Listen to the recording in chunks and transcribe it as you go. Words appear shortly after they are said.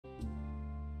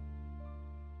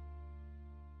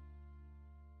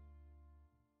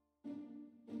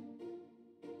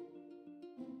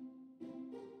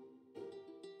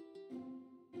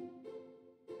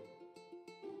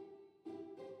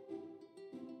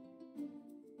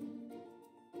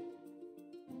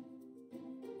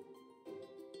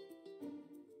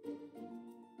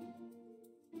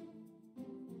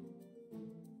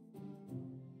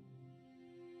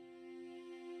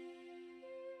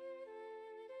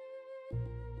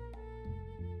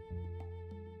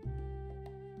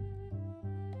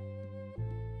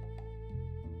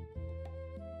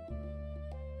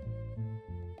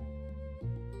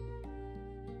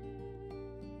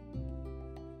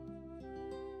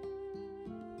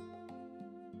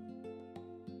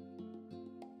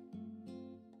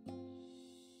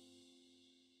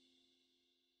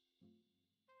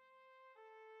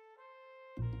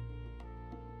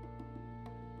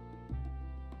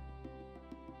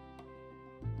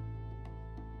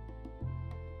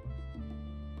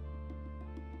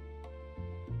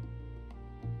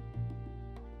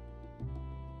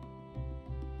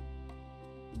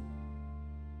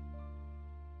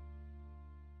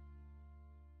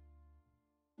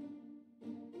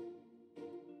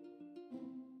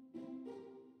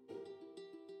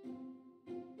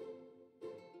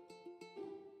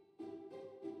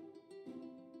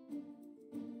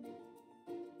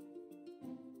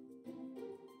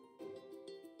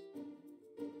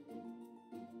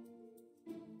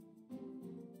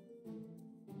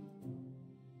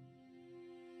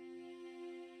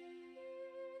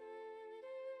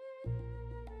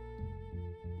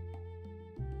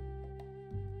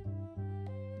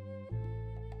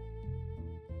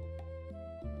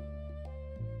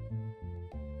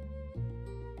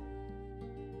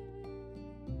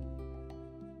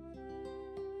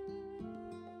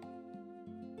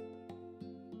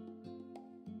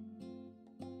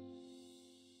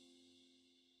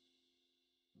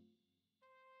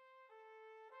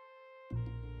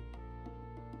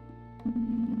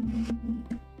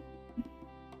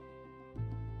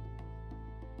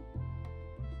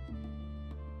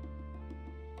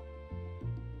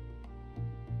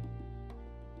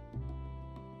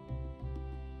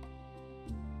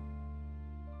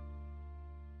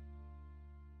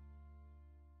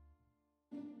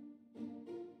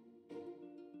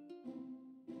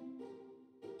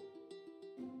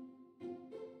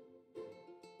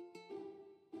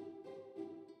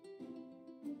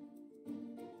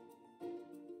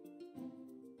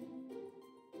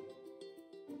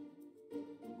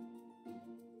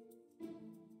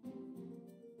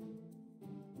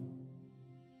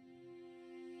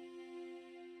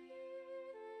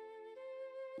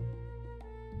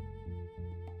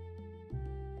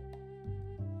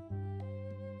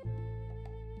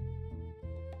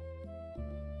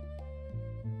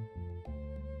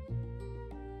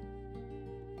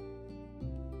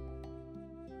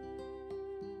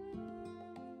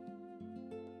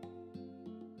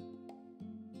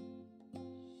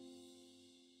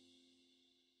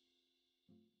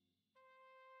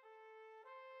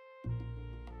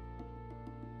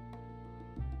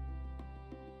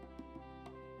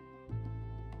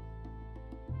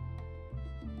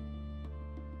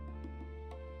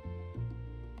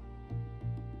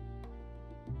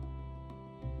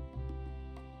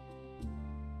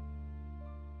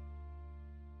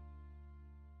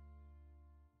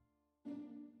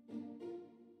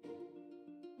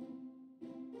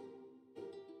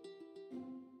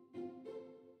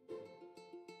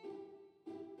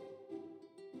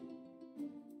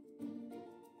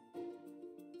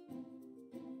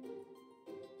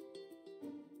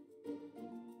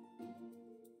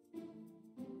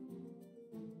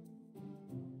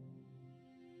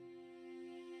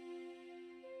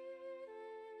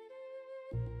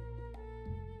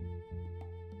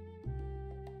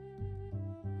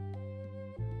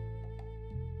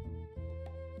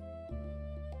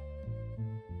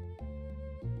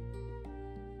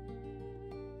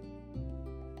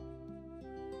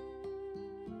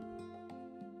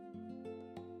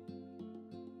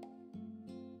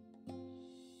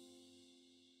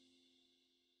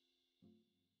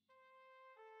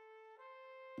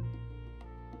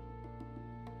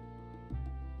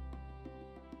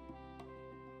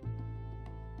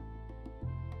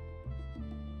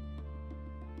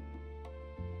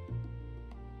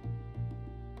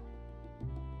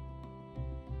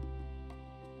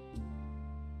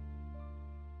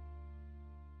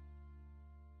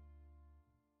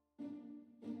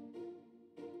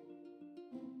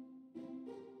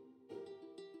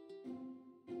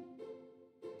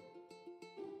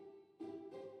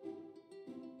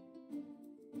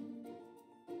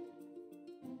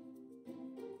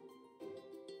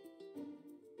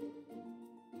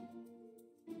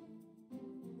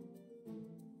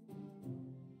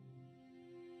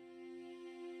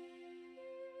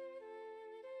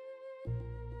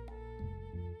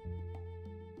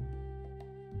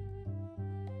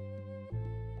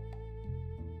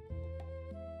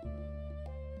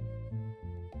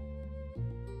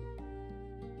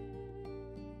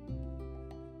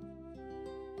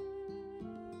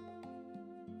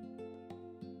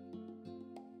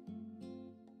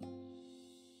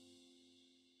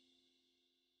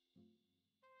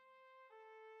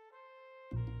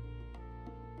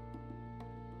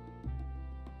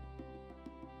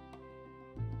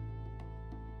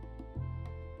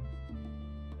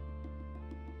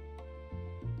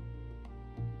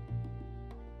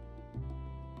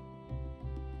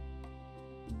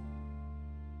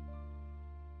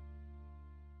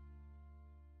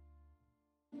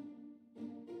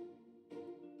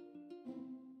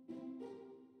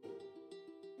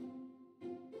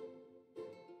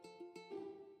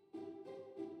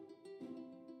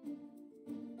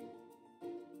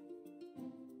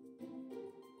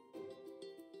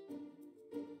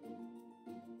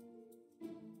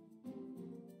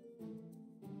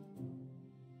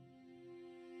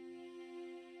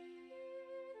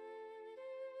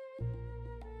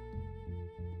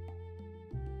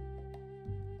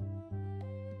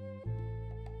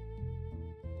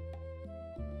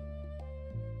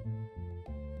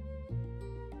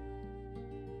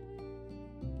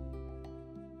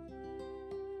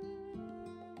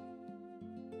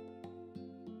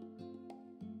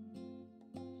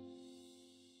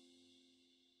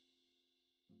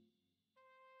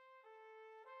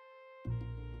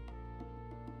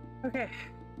Okay.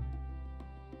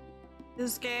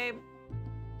 This game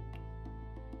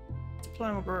is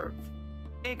Plum Grove.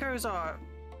 It goes on.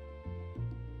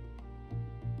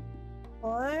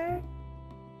 What?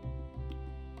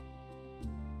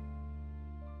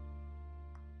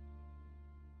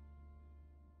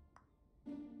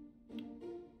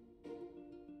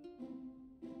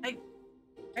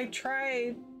 I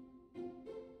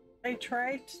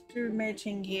tried to do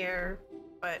matching here,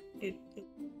 but it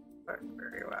didn't work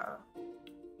very well.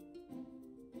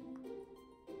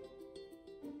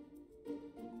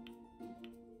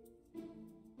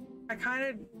 I kind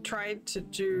of tried to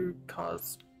do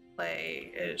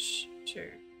cosplay-ish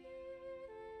too.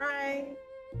 Right.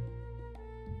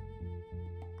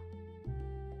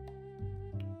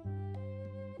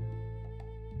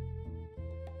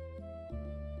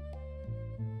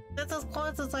 That's as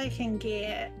close as I can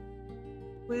get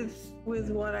with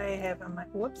what I have in my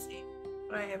whoopsie.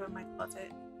 What I have in my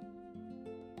closet.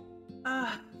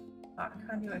 I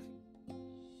can't do it.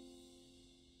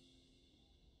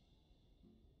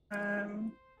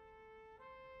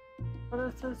 What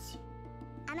is this?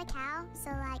 I'm a cow, so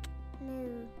like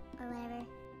moo or whatever.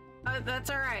 Oh, that's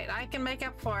all right. I can make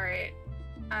up for it.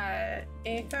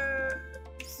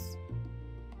 Echoes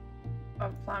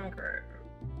of Plum Grove.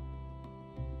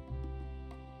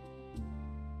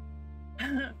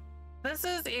 This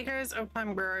is Echoes of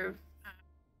Plum Grove.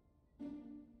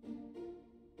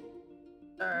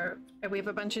 So we have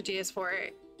a bunch of deers for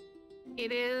it.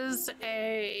 It is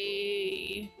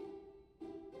a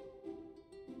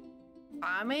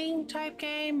farming type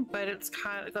game, but it's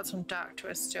kind of got some dark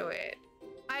twists to it.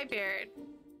 Hi, Barrett.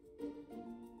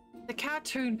 The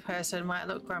cartoon person might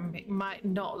look grumpy, might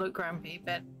not look grumpy,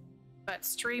 but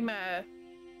streamer,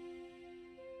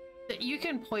 that you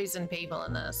can poison people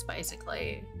in this.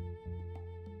 Basically,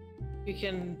 you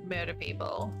can murder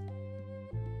people.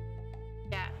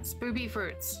 Yeah, spoopy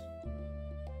fruits.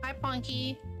 Hi,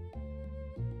 Punky.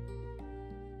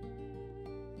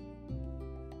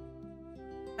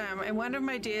 And one of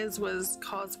my days was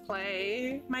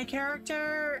cosplay my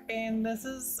character, and this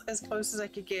is as close as I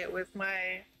could get with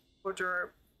my wardrobe.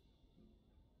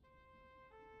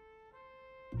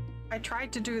 I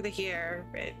tried to do the hair,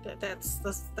 but that's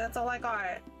all I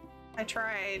got. I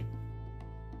tried.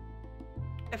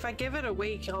 If I give it a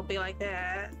week, it'll be like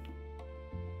that.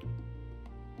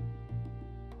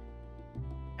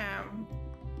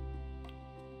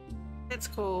 It's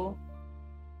cool.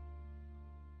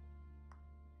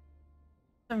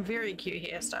 Some very cute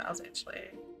hairstyles,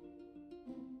 actually.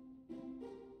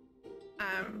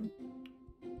 I'm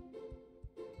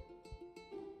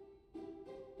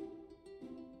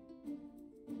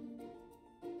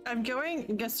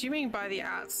assuming by the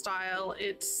art style,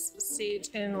 it's set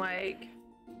in like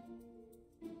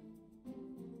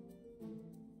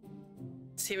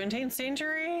 17th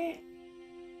century.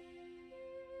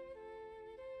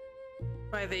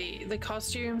 By the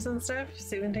costumes and stuff,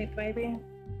 17th maybe.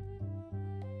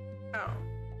 Oh.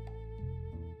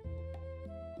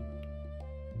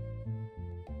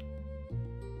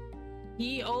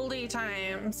 Ye olde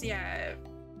times, yeah.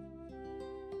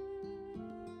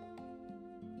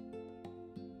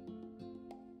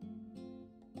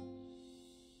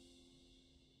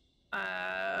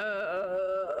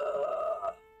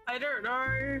 I don't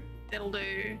know. It'll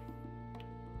do.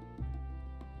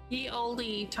 Ye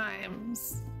olde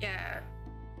times, yeah.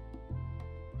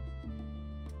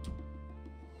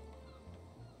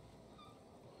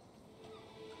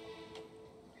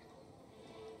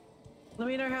 Let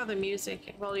me know how the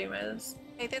music volume is.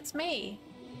 Hey, that's me.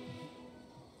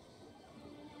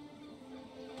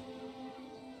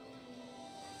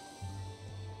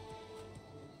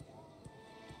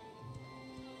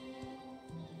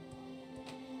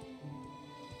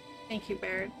 Thank you,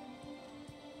 Baird.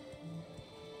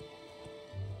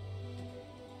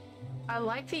 I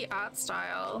like the art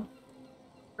style.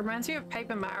 Reminds me of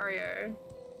Paper Mario.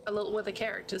 A little with the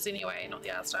characters anyway, not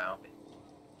the art style.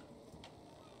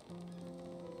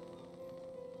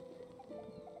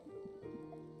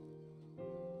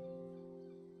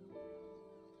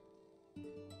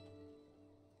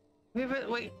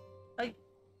 Wait,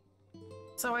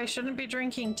 so I shouldn't be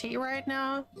drinking tea right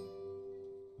now?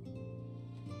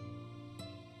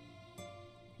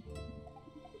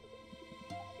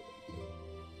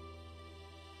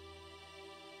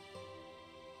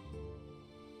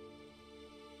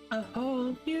 A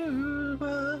whole new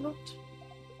world.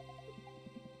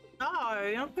 Oh,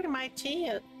 you're not putting my tea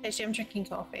in. Actually, I'm drinking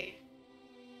coffee.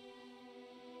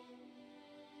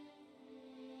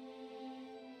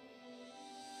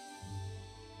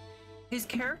 These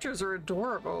characters are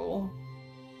adorable.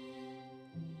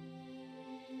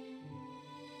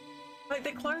 Like,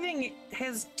 the clothing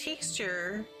has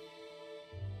texture.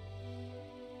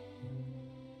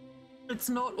 It's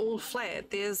not all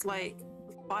flat. There's like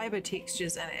fiber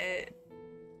textures in it.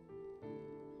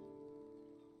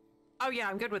 Oh yeah,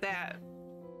 I'm good with that.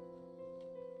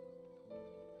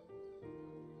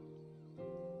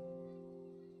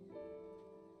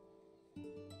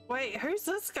 Wait, who's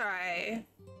this guy?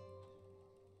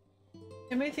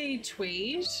 Timothy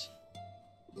Tweed?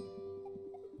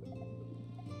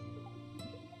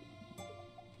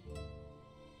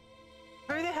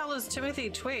 Who the hell is Timothy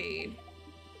Tweed?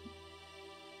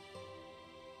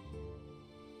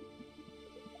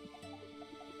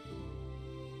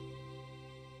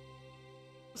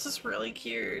 This is really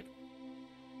cute.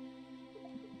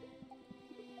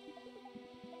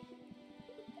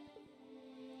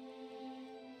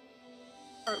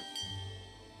 Oh.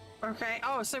 Okay.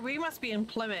 Oh, so we must be in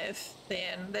Plymouth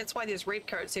then. That's why there's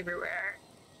redcoats everywhere.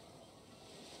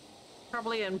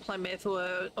 Probably in Plymouth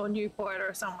or Newport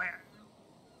or somewhere.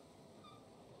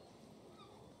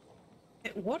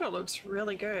 That water looks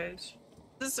really good.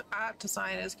 This art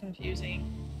design is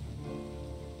confusing.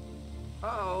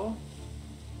 Uh-oh.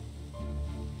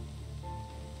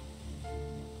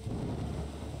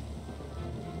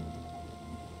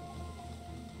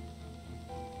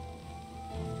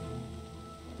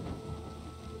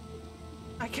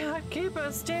 I can't keep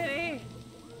her steady.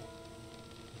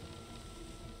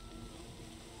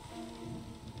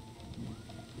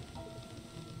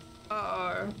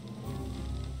 Uh-oh.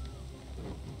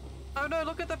 Oh no,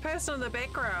 look at the person in the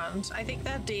background. I think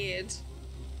they're dead.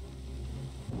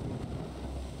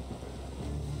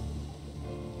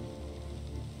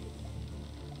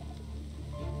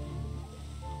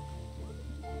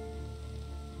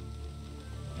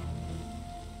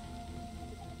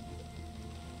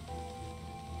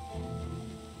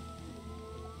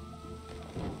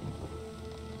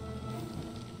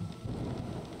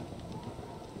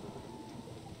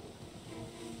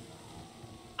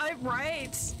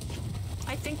 Right.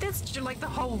 I think that's like the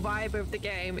whole vibe of the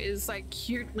game is like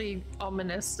cutely,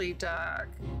 ominously dark.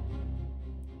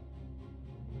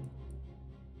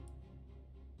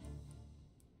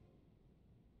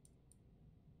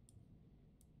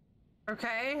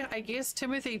 Okay, I guess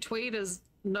Timothy Tweed is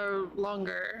no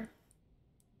longer.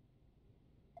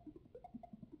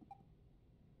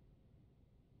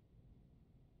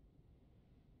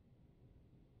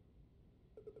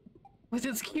 With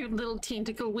its cute little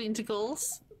tentacle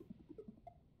wentacles.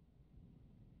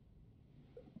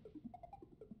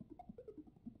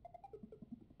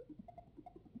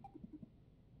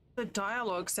 The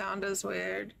dialogue sound is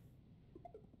weird.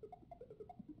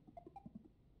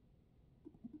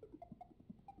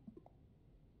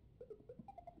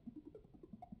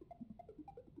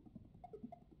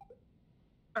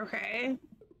 Okay.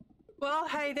 Well,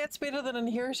 hey, that's better than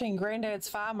inheriting Granddad's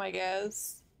farm, I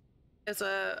guess. As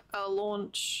a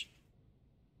launch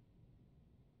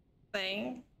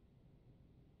thing.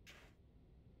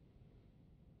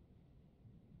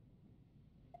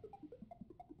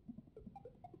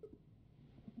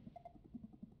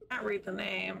 Can't read the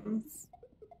names.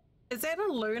 Is that a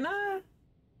Luna?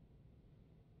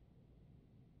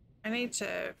 I need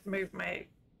to move my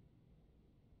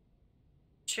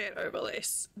chat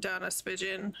overlays down a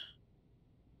smidgen.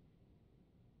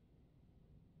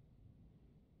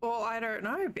 Well, I don't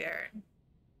know, Baron.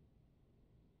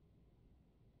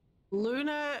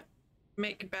 Luna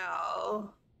McBell.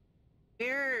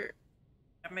 Where?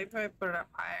 Maybe I put it up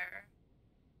higher.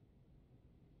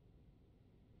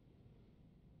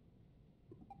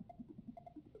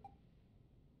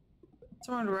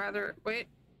 Someone would rather wait.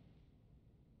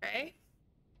 Okay.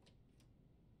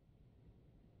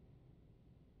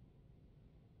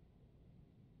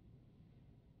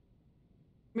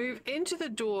 Move into the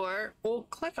door or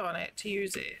click on it to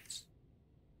use it.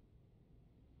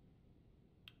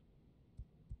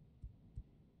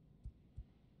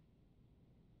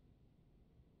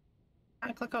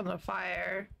 I click on the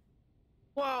fire.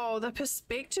 Whoa, the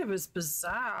perspective is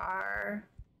bizarre.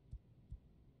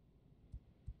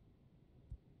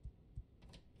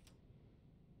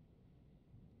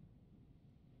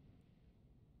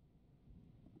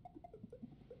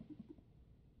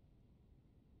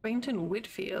 Quentin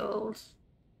Whitfield.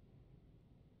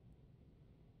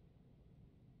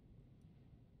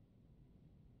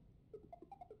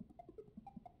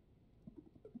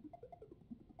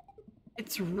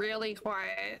 It's really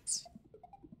quiet.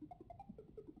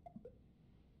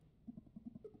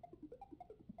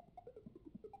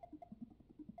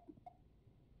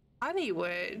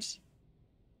 Honeywood.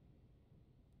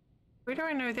 Where do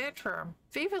I know that from?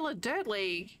 Viva La Dirt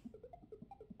League.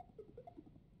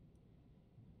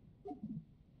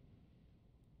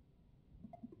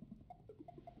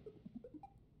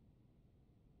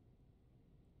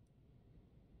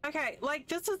 Okay, like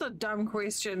this is a dumb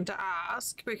question to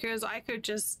ask because I could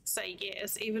just say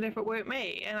yes even if it weren't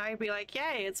me and I'd be like,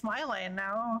 yay, it's my land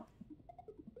now.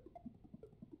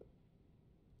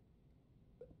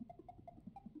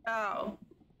 Oh.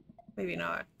 maybe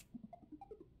not.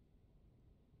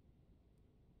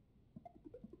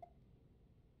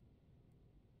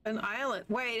 An island.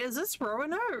 Wait, is this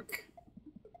Roanoke?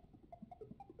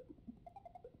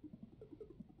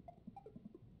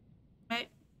 Hey.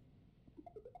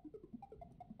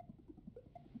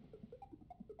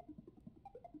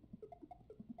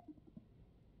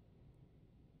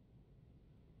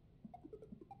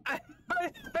 I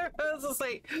was just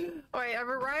like, wait, I've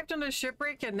arrived on a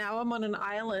shipwreck and now I'm on an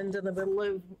island in the middle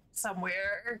of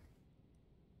somewhere.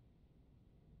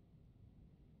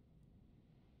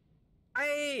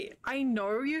 I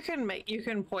know you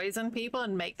can poison people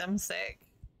and make them sick.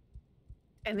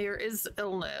 And there is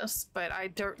illness, but I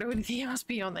don't know anything else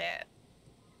beyond that.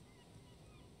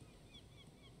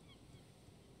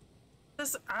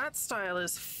 This art style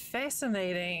is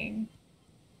fascinating.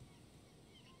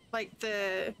 Like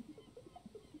the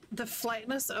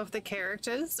flatness of the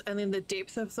characters and then the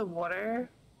depth of the water.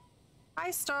 Hi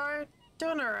Star,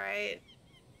 doing alright.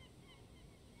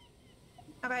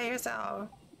 How about yourself?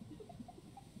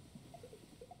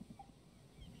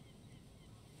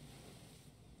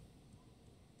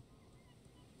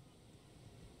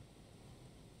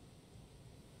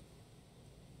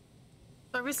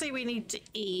 Obviously we need to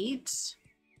eat.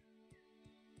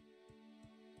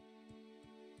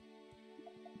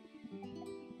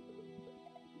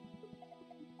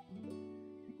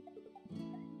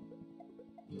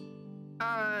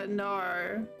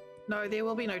 No. No, there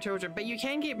will be no children, but you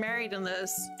can get married in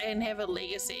this and have a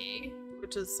legacy,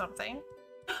 which is something.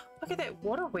 Look at that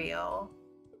water wheel.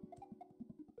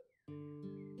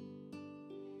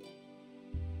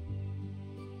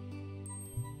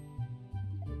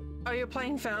 Oh, you're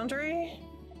playing Foundry?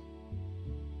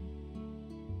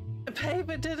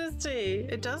 Paper Dynasty.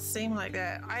 It does seem like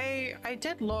that. I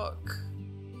did look.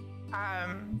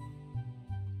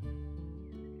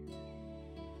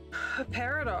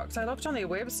 Paradox. I looked on their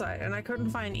website and I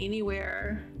couldn't find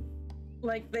anywhere.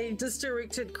 Like they just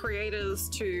directed creators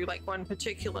to like one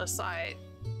particular site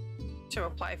to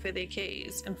apply for their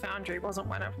keys, and Foundry wasn't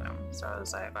one of them. So I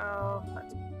was like, oh.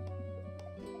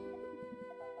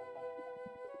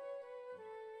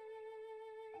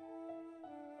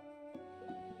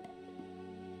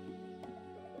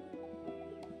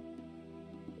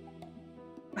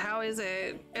 How is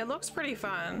it? It looks pretty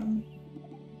fun.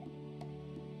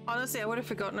 Honestly, I would have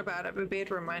forgotten about it, but Bed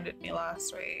reminded me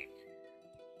last week.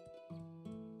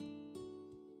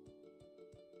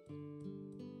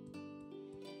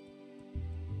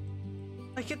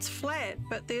 Like, it's flat,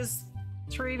 but there's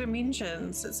 3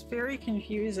 dimensions. It's very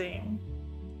confusing.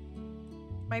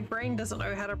 My brain doesn't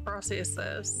know how to process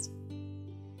this.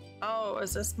 Oh,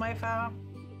 is this my farm?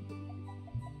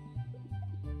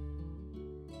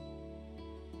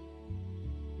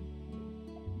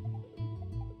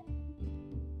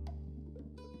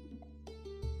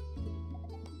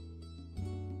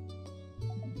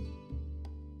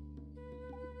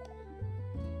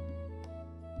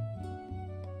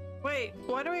 Wait,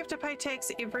 why do we have to pay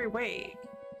tax every week?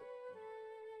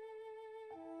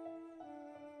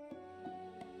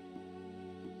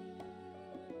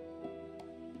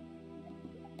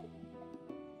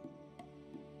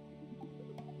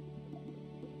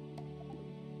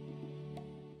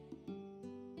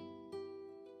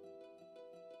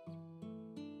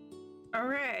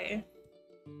 Alright.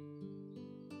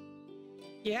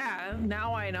 Yeah,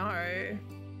 now I know.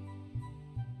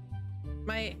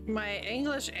 My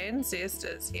English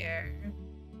ancestors here.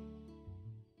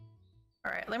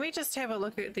 All right, let me just have a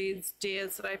look at these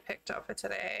deers that I picked up for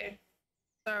today.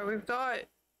 So we've got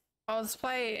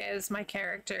Osplay as my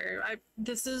character.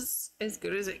 This is as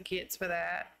good as it gets for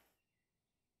that.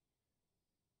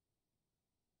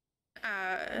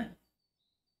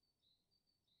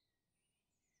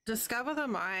 Discover the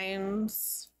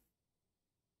mines.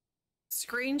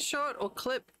 Screenshot or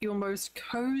clip your most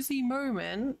cozy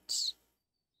moment.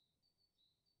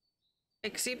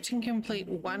 Accept and complete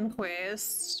 1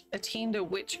 quest, attend a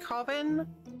witch coven,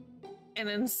 and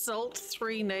insult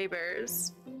 3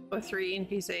 neighbors or 3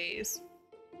 NPCs.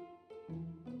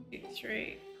 2,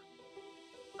 3,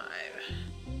 5.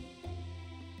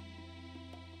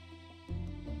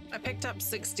 I picked up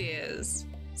 6 deers,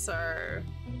 so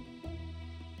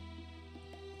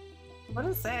what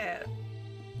is that?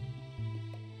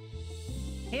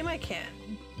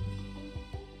 Hemacan.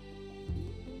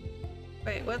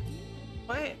 Wait, what?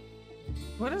 Wait,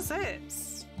 what is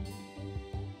this?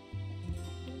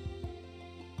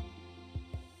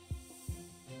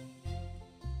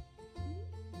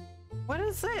 What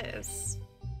is this?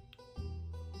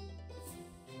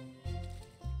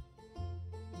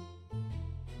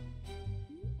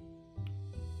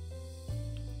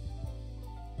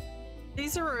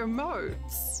 These are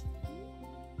remotes.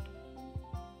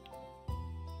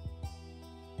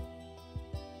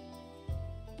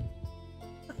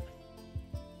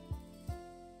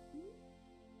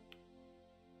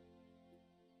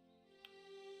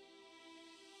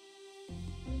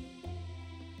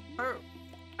 Oh,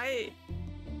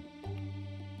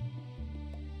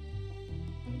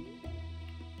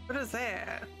 what is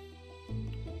that?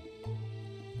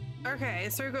 Okay,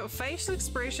 so we've got facial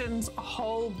expressions,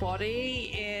 whole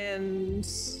body, and...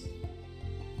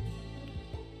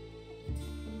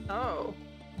 Oh.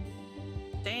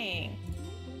 Dang.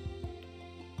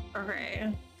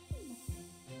 Okay.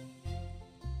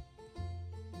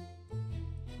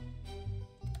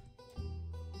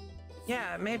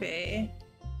 Yeah, maybe.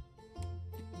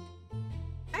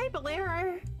 Hey,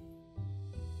 Bolero!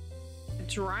 A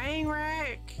drying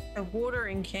rack, a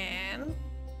watering can,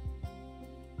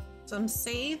 some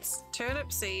seeds,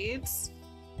 turnip seeds.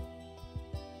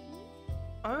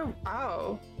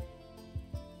 Oh.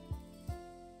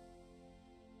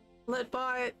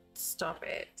 Litbot, stop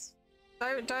it.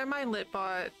 Don't mind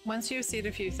Litbot. Once you've said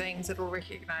a few things, it'll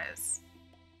recognize.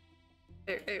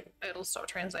 It'll stop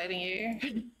translating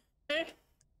you.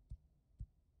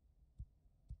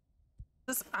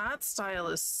 This art style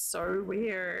is so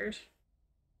weird.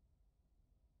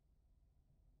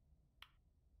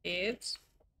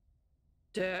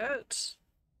 Dirt,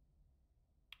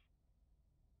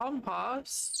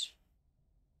 compost.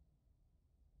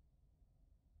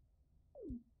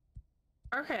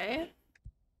 Okay,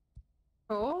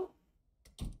 cool.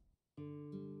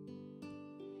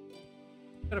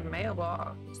 Got a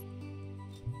mailbox.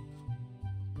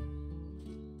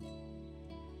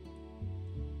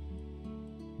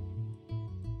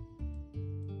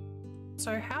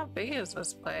 So how big is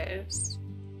this place?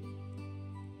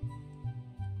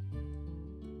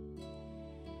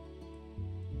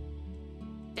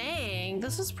 Dang,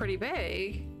 this is pretty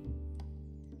big.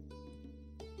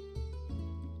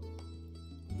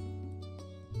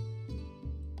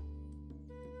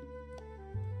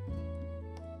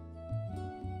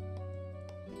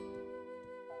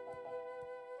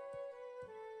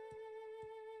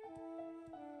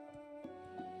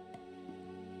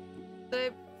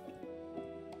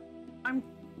 I'm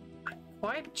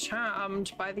quite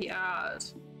charmed by the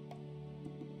art.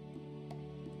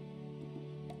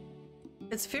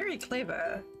 It's very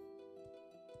clever.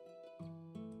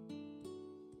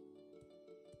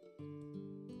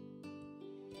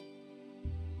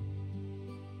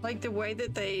 Like the way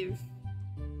that they've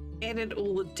added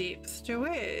all the depth to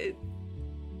it.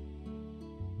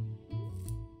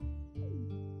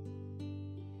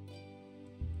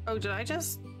 Oh, did I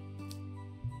just...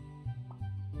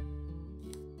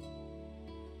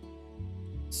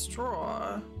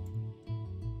 Straw?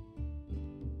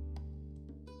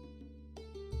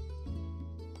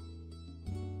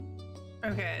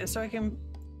 Okay, so I can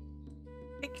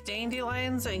pick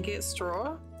dandelions and get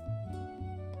straw?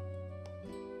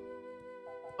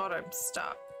 God, I'm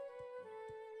stuck.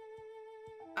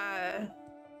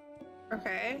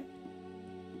 Okay.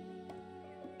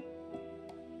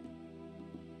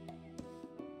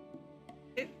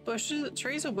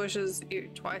 Trees or bushes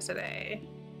eat twice a day.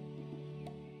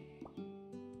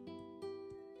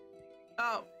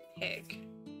 Oh, heck.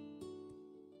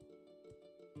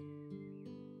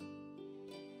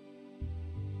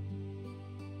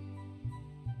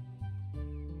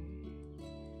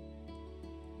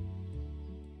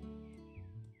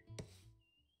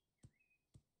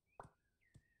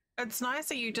 It's nice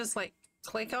that you just like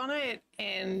click on it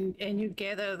and you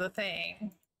gather the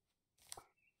thing.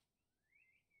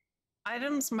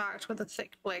 Items marked with a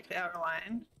thick black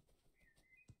outline.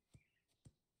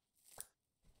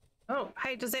 Oh,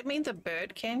 hey, does that mean the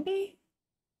bird can be?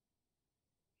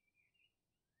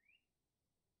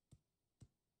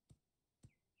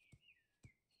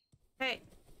 Hey.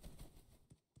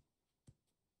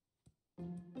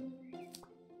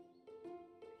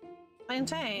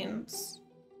 Plantains.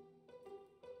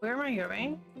 Where am I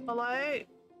going? Hello?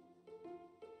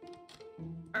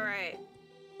 All right,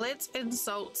 let's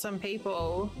insult some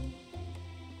people.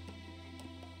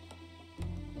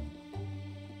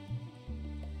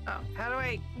 Oh, how do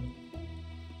I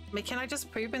mean, can I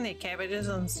just poop in their cabbages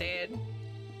instead?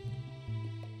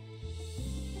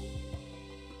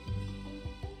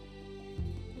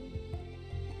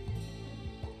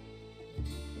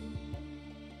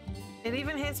 It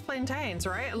even has plantains,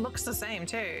 right? It looks the same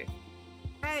too.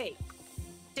 Hey,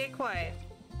 dickwad.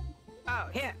 Oh,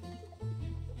 here.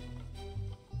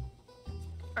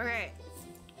 Okay.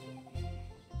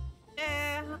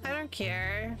 I don't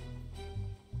care.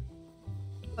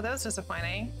 Well, that was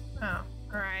disappointing. Oh,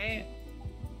 alright.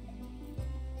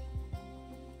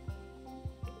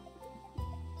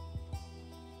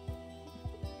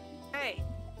 Hey!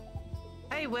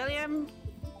 Hey, William!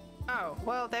 Oh,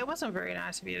 well, that wasn't very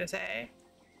nice of you to say.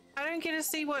 I don't get to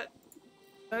see what...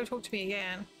 Don't talk to me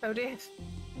again. Oh, dear.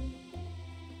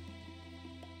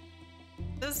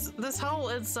 This whole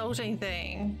insulting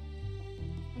thing.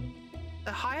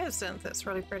 The hyacinth, that's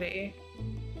really pretty.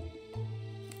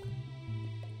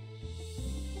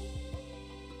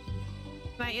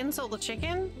 Can I insult the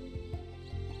chicken?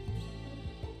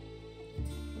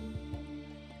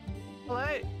 Hello?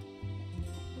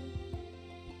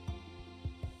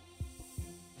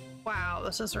 Wow,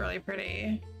 this is really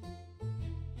pretty.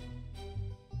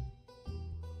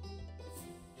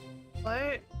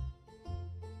 Hello?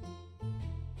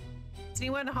 Is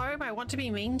anyone home? I want to be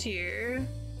mean to you.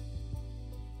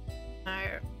 No.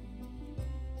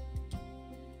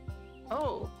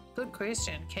 Oh, good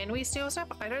question. Can we steal stuff?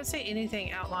 I don't see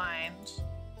anything outlined.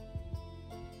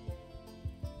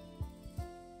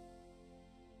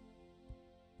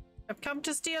 I've come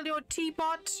to steal your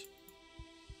teapot.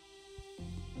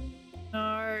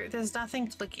 No, there's nothing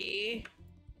clicky.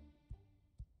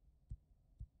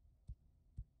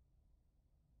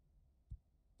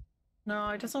 No,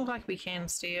 it doesn't look like we can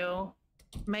steal.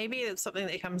 Maybe it's something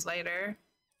that comes later.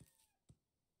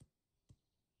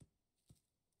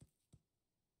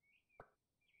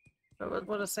 But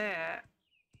what is that?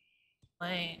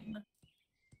 Lane.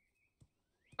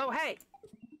 Oh, hey!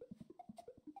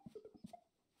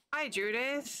 Hi,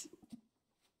 Judith.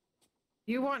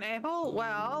 You want apple?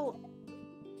 Well,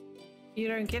 you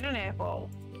don't get an apple.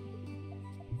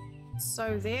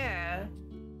 So there.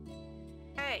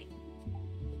 Hey.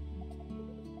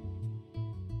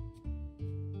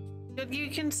 You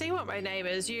can see what my name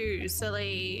is, you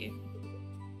silly.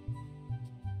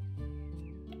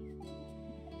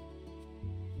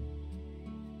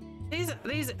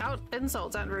 These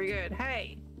insults aren't very good.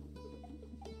 Hey.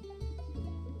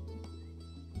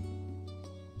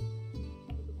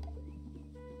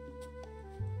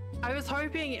 I was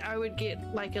hoping I would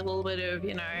get like a little bit of,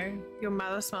 you know, your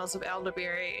mother smells of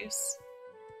elderberries.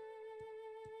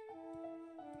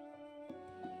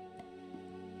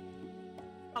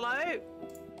 Hello?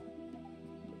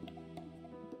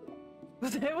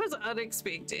 That was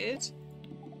unexpected.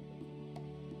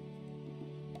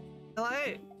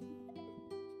 Hello?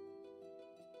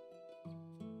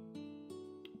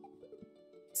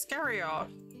 Scurry off.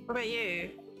 What about you?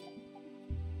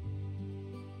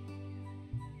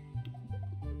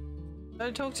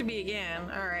 Don't talk to me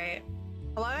again. Alright.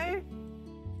 Hello?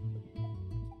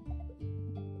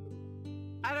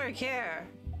 I don't care.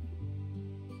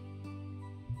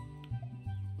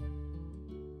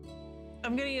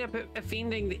 I'm gonna end up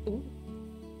offending the... Ooh.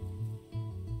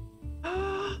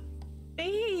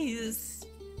 Bees!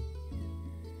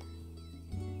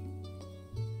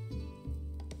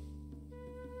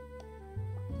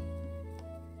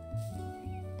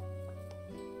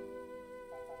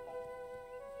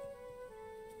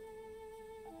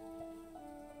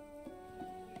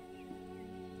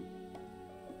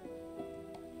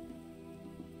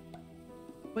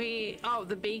 Oh,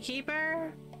 the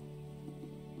beekeeper?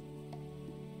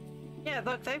 Yeah,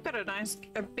 look, they've got a nice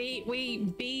bee.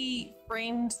 We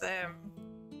befriend them.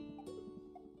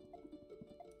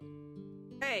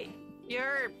 Hey,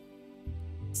 you're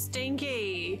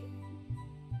stinky.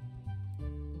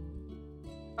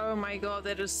 Oh my god,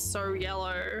 that is so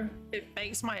yellow. It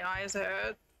makes my eyes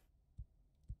hurt.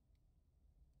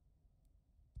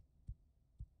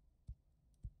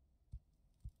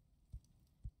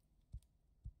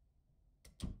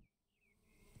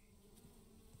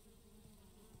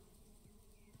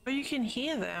 Oh, you can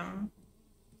hear them.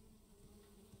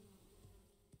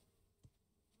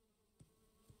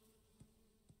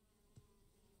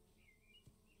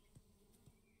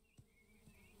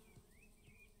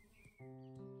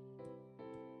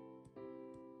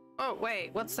 Oh, wait,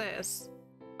 what's this?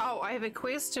 Oh, I have a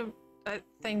quest to, a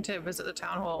thing to visit the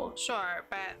town hall. Sure,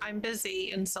 but I'm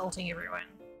busy insulting everyone.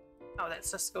 Oh, that's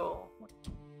the school.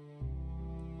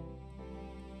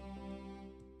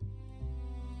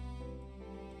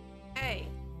 Hey.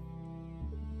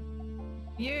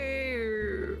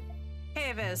 You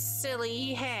have a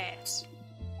silly hat.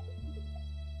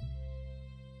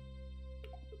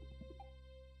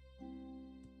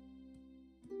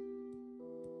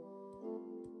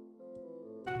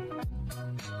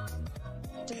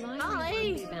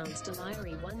 Deliri 1 bounce,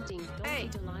 Deliri 1 dink, donkey, Hey.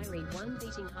 Deliri 1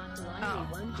 beating heart,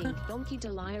 Deliri 1 dink, donkey,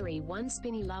 Deliri 1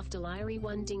 spinny love, Deliri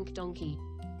 1 dink, donkey.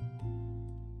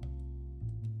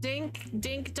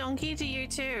 Dink donkey to you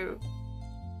too.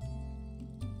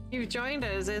 You've joined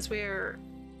us as we're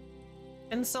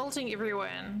insulting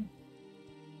everyone.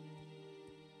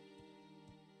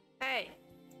 Hey.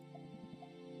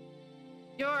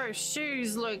 Your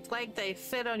shoes look like they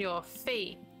fit on your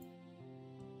feet.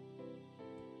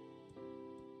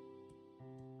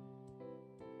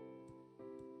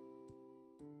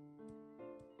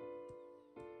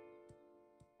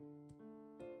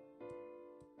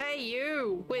 Hey,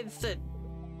 you with the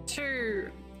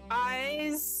 2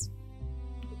 eyes.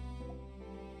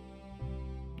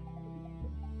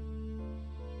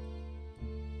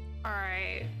 All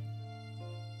right.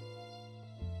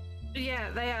 Yeah,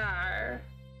 they are.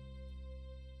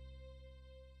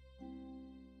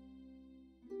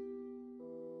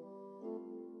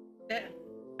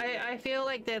 I feel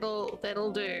like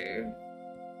that'll do.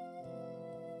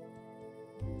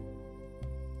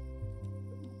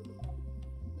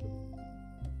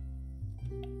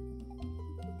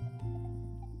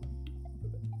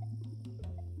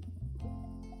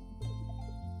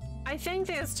 I think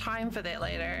there's time for that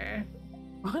later.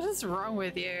 What is wrong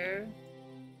with you?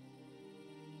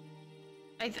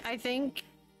 I think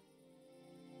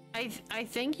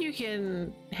you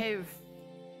can have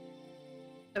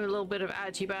a little bit of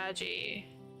argy-bargy.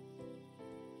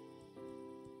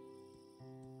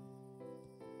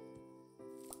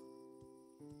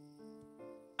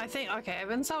 I think, okay, I've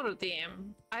insulted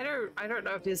them. I don't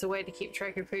know if there's a way to keep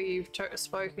track of who you've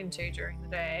spoken to during the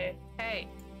day. Hey.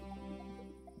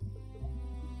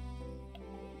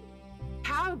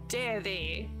 How dare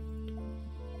they?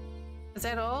 Is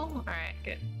that all? Alright,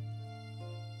 good.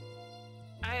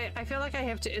 I feel like I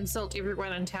have to insult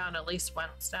everyone in town at least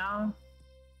once now.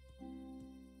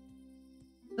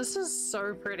 This is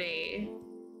so pretty.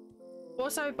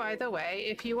 Also, by the way,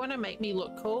 if you want to make me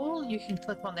look cool, you can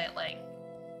click on that link.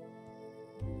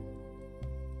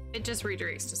 It just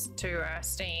redirects us to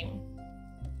Steam.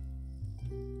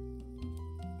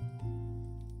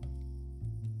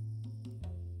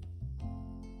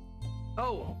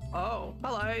 Oh,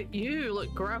 hello. You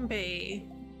look grumpy.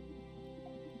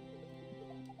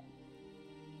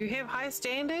 You have high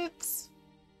standards?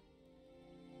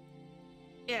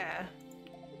 Yeah.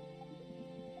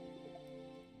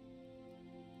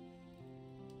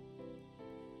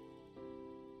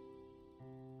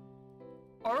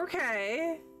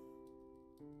 Okay.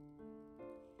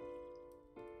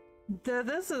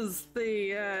 This is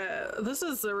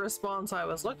the response I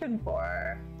was looking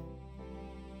for.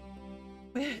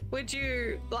 Would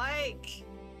you like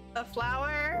a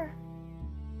flower?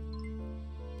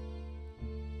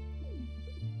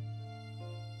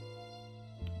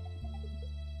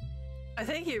 I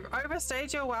think you've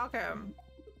overstayed your welcome.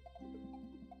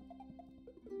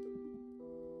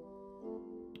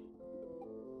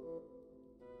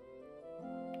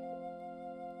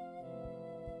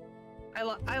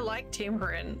 I like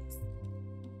temperance.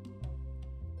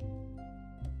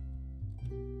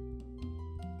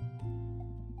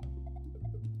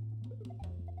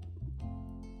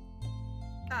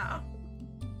 Oh.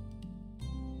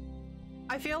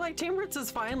 I feel like Temperance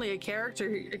is finally a character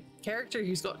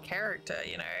who's got character,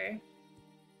 you know.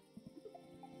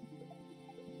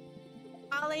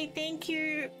 Ollie, thank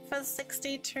you for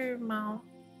 62 mil.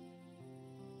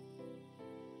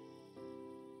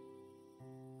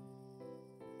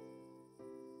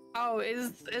 Oh,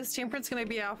 is Temperance gonna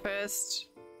be our first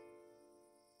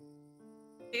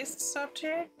test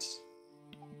subject?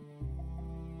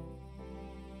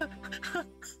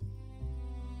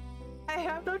 I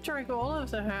have not drink all of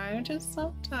the home, just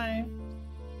sometimes.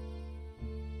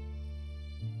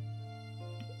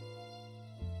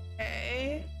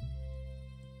 Okay.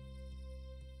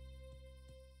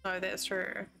 Oh, that's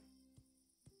true.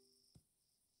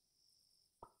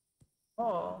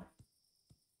 Oh.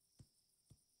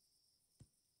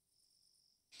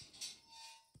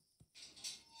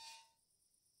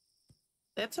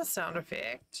 That's a sound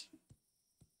effect.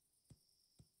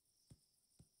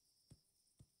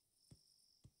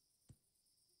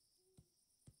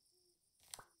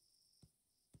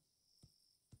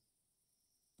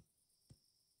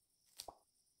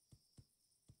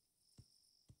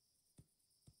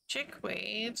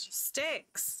 Chickweed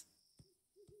sticks.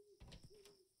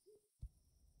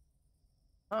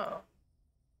 Oh.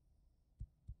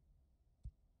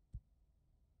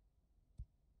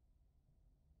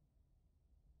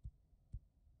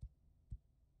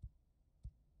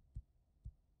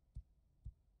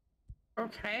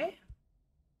 Okay.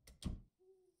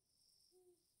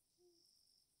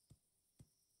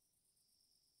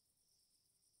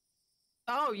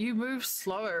 Oh, you move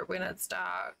slower when it's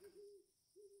dark.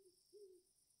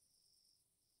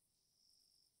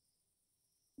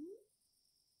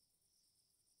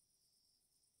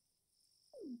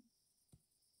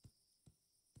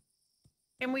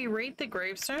 Can we read the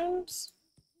gravestones?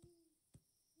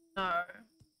 No.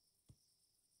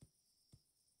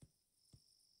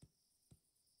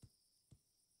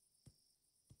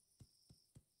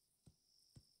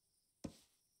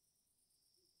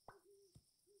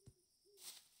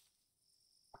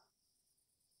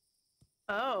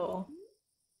 Oh.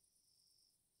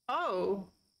 Oh.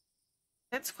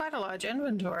 That's quite a large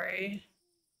inventory.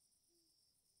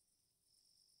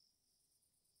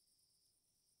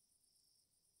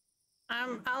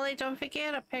 Ollie, don't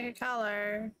forget to pick a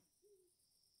color.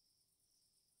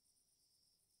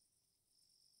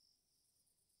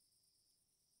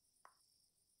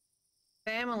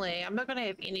 Family. I'm not gonna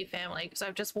have any family because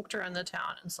I've just walked around the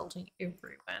town insulting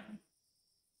everyone.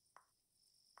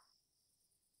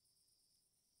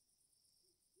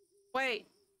 Wait,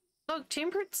 look,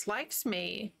 Temperance likes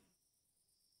me.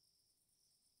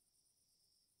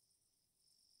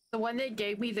 The one that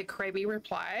gave me the crabby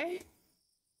reply.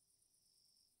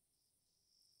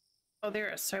 Oh,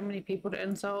 there are so many people to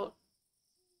insult.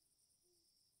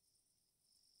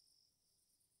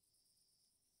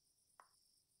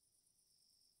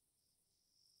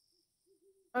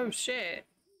 Oh shit.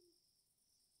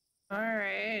 All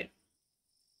right.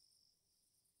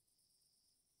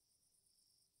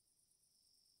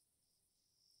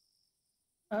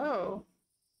 Oh.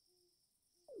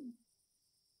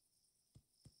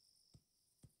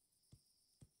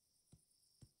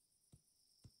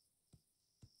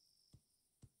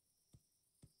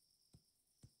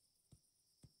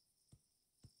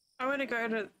 I want to go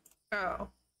to. Oh.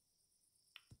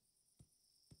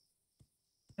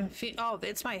 Oh,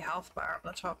 that's my health bar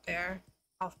on the top there.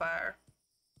 Health bar.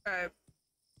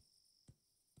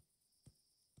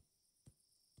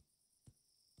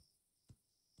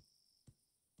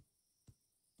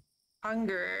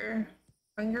 Hunger.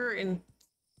 Hunger and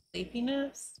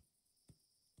sleepiness.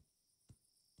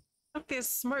 Look, there's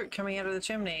smoke coming out of the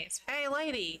chimneys. Hey,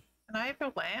 lady, can I have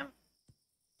your lamp?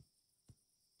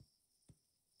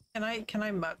 Can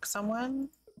I mug someone?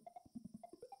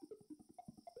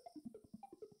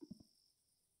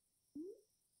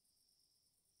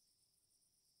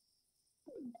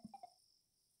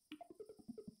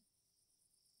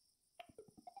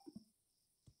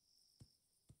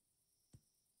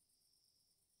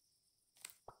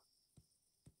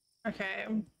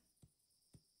 Okay.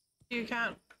 You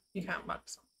can't mug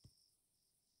someone.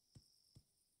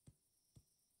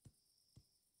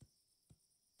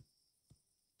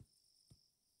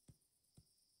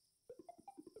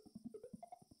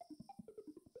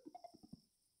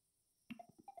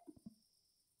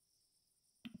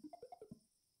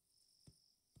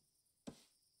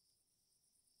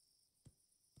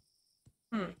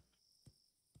 Hmm.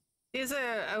 There's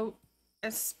a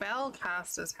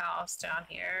spellcaster's house down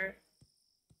here.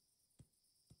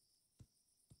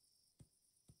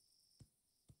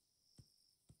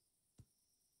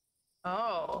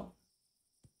 Oh.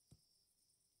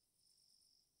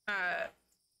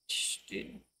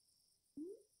 Dude.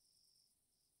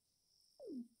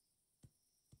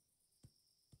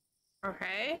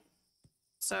 Okay.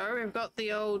 So we've got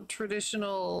the old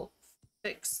traditional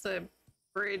fix the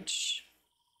bridge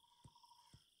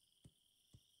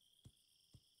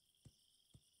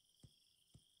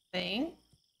thing.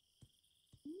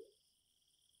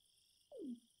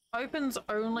 Opens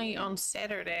only on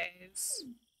Saturdays.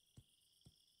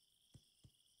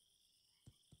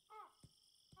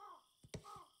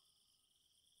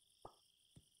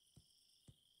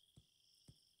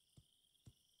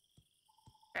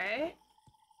 Okay.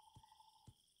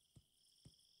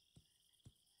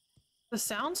 The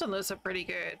sounds on this are pretty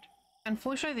good.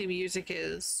 Unfortunately, the music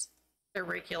is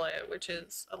irregular, which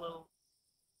is a little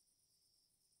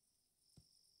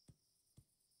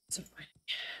disappointing.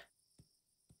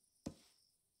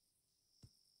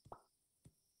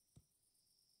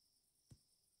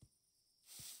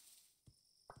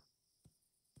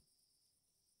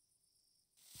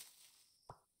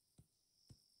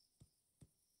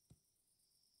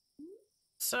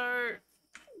 So,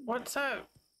 what's up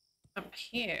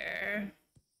here?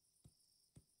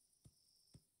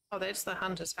 Oh, that's the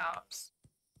hunter's house.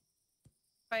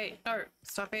 Wait, no,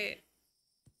 stop it.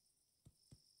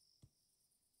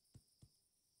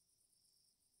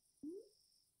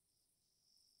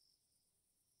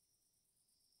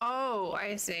 Oh,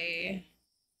 I see.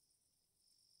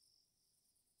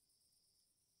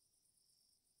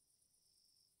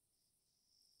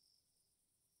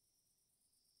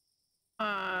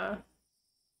 Uh,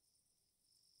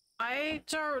 I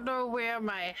don't know where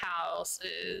my house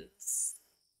is.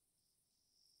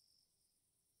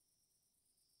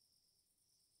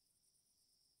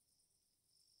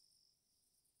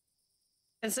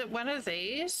 Is it one of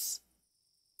these?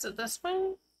 Is it this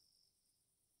one?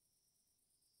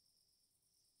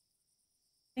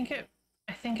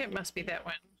 I think it must be that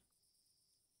one.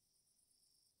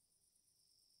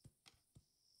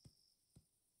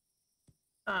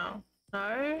 Oh,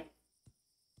 no?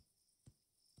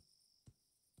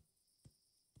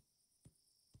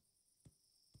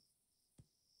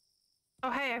 Oh,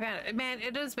 hey, I found it. Man,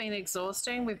 it has been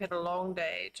exhausting. We've had a long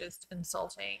day just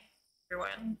insulting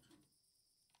everyone.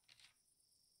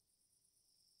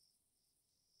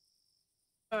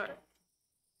 Oh.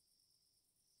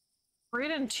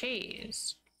 Bread and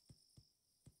cheese.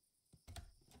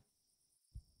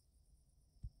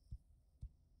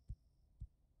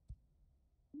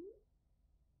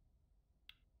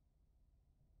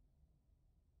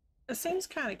 It seems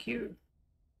kind of cute.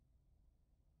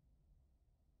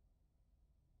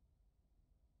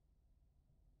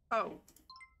 Oh.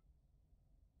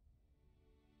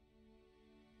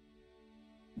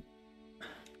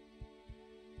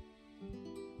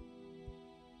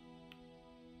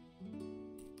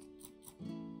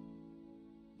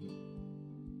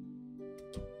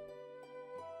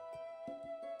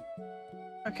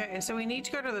 Okay, so we need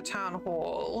to go to the town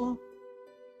hall.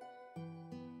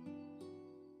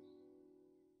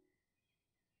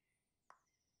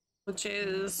 Which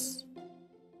is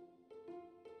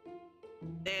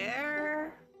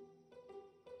there.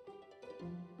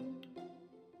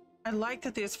 I like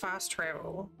that there's fast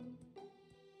travel.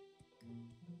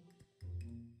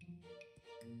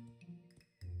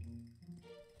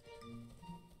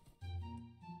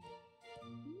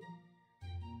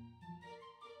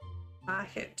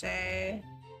 Market day.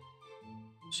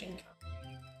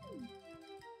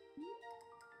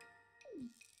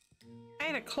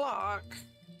 8 o'clock?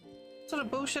 What sort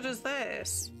of bullshit is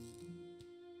this?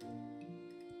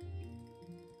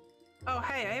 Oh,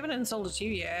 hey, I haven't insulted you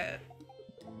yet.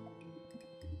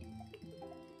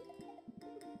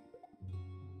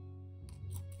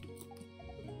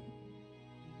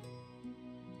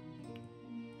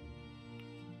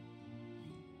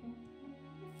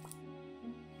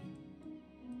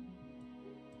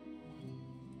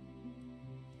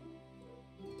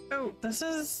 Oh, this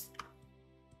is...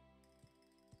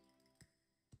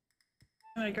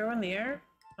 Can I go in the air?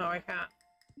 No, I can't.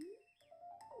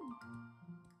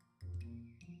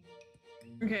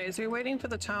 Okay, so we're waiting for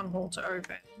the town hall to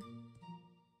open.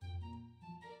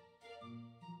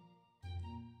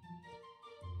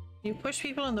 You push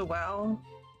people in the well.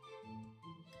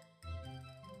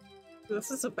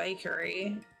 This is a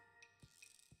bakery.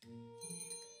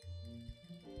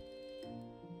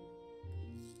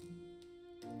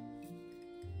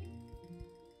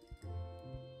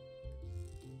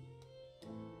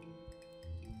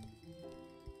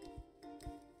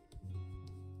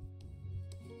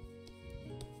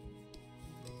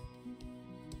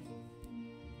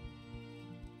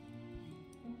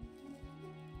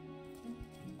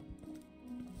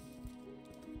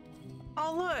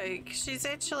 Oh look, she's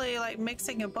actually like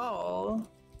mixing a bowl.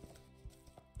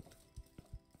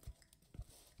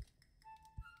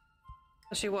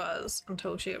 She was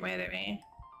until she got mad at me.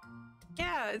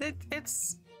 Yeah,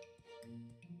 it's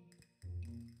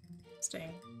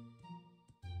interesting.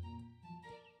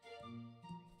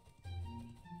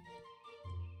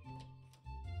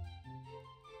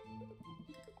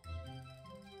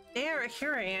 There,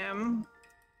 here I am.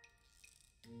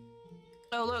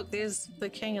 Oh look, there's the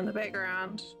king in the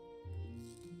background.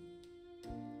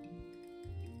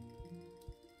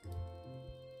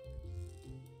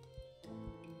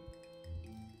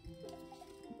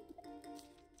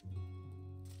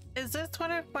 Is this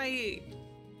one of my...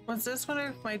 Was this one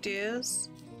of my deers?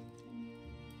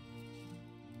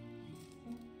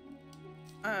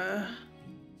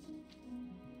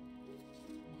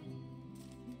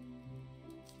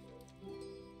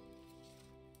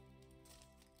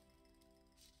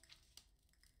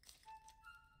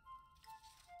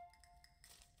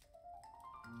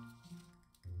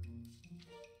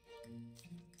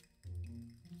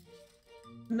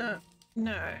 No,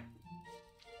 no.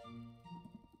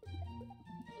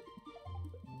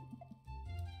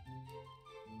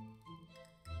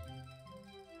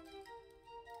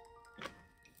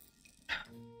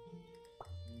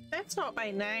 That's not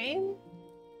my name.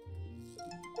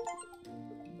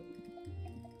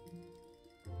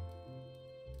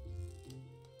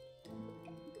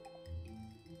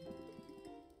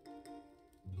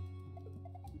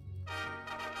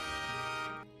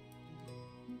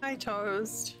 Hi,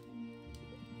 Toast.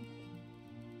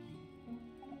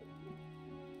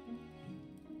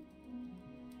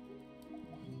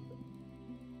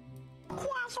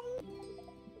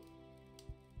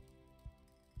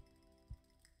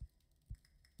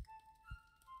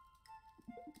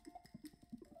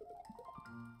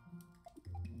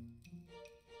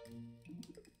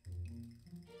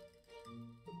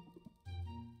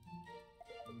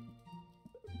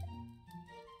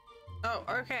 Oh,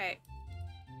 okay.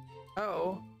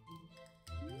 Oh.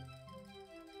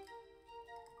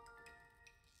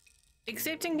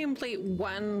 Accept and complete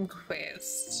one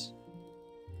quest.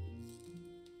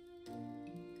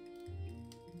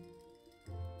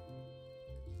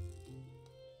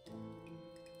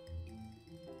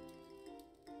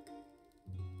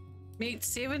 Meet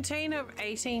 17 of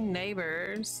 18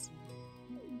 neighbors.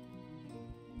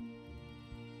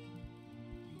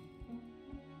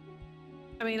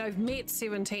 I mean, I've met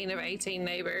 17 of 18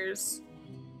 neighbors.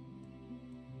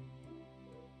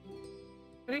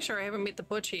 Pretty sure I haven't met the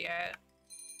butcher yet.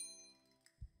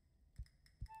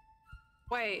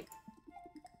 Wait.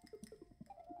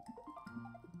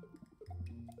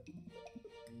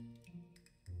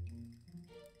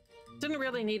 Didn't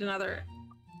really need another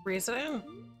resident.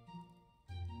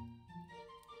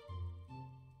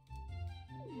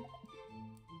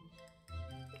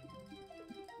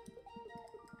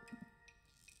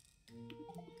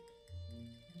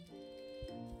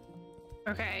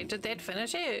 Okay, did that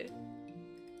finish it?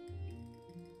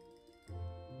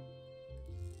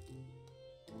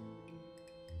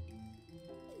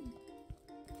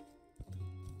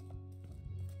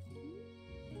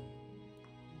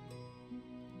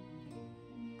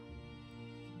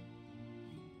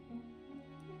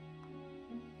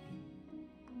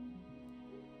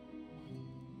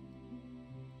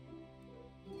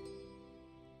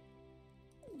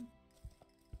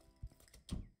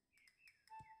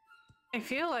 I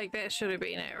feel like that should have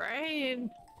been it, right?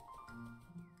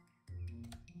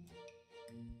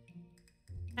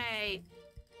 Hey.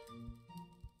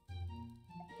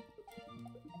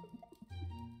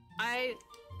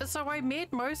 So I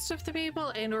met most of the people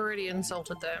and already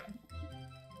insulted them.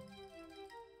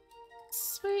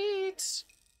 Sweet.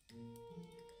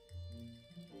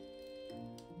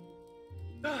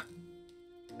 All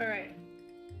right.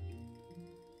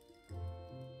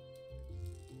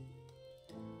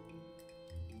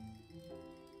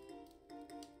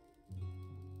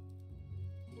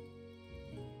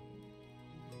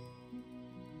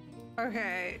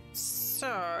 Okay,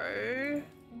 so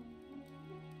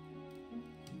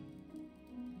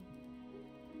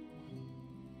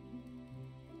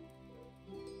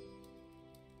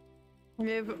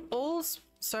we've all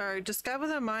discover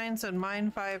the mines in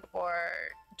Mine 5 or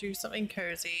do something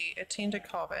cozy, attend a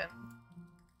coven.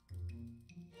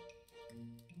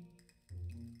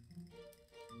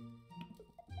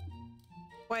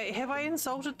 Wait, have I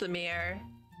insulted the mayor?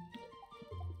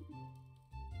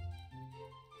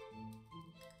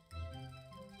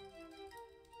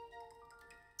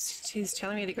 He's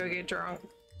telling me to go get drunk.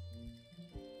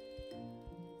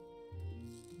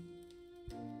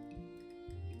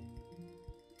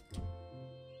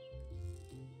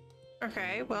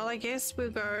 Okay, well, I guess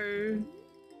we'll go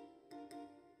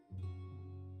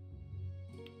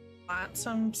plant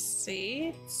some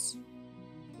seeds.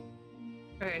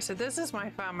 Okay, so this is my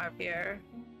farm up here.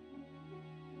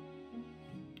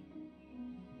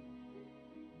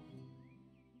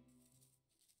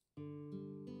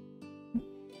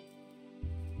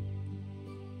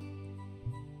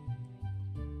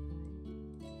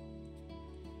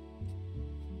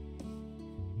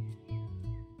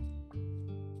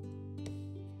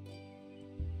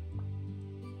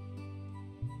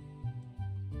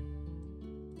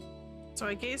 So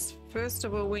I guess first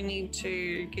of all we need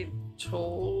to get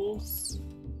tools.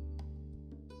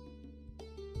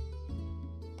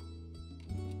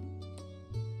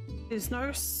 There's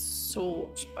no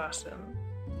sort button.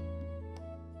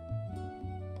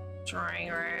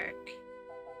 Drying rack.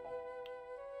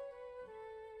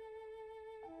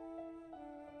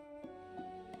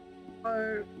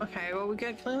 Oh, okay, well we're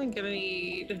clearly gonna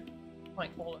need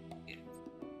like all of these.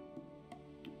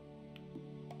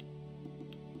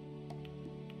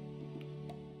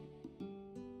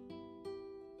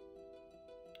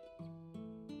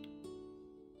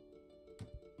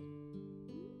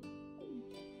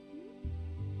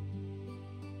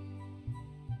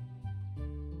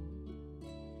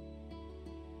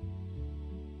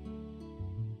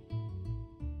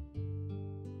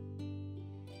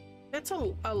 That's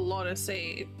a lot of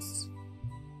seeds.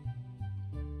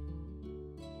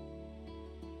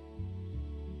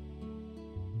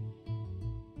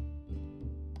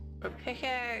 A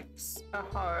pickaxe, a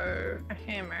hoe, a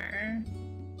hammer.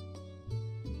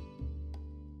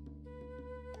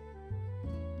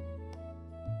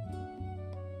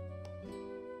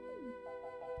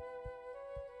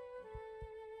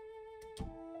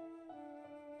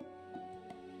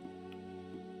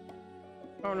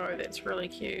 Oh no, that's really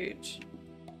cute.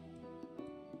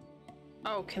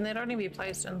 Oh, can that only be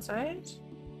placed inside?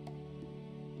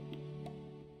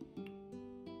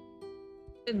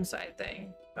 Inside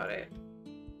thing, got it.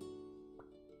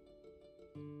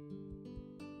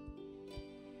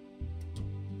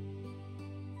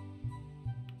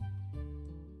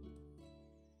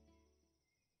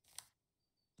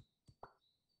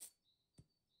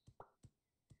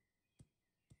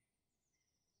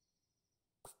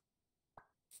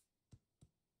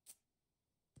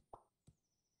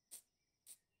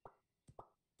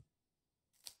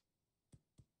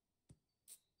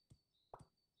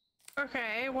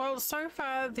 Okay, well, so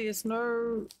far there's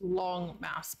no long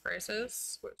mouse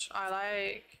presses, which I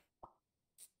like.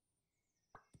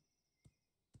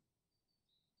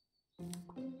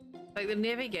 Like, the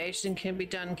navigation can be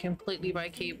done completely by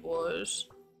keyboard.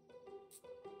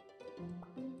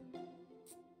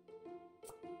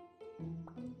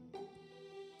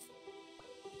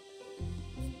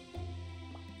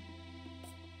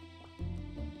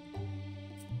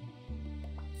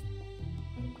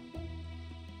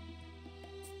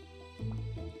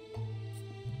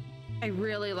 I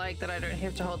really like that I don't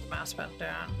have to hold the mouse button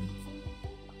down.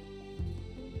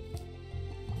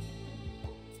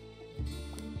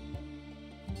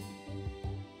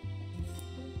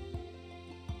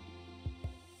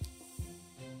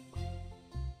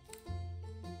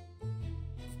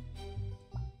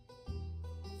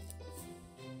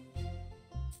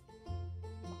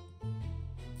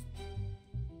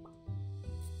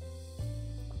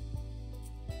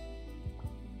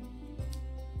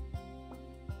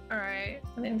 Alright,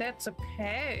 I think that's a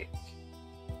peg.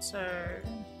 So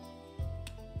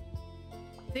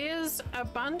there's a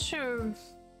bunch of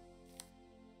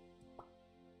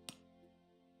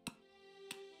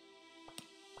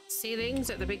settings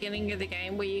at the beginning of the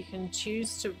game where you can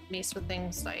choose to mess with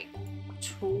things like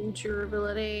tool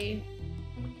durability,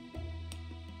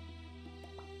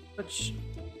 which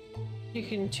you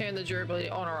can turn the durability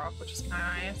on or off, which is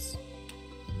kind of nice.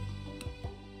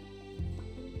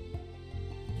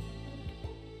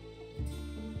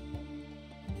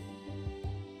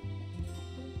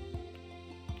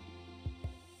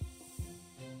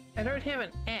 I don't have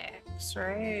an X,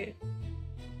 right?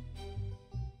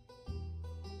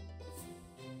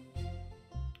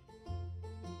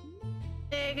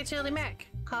 Hey, get Chili Mac.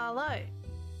 Hello.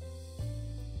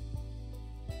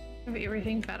 Have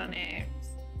everything but an X.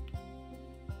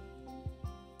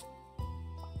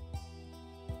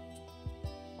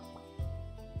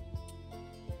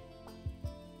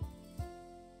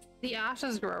 The art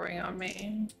is growing on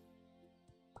me.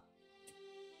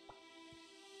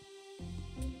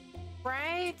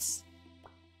 Right?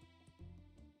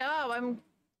 Oh,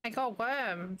 I got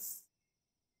worms.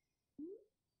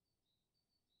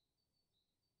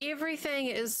 Everything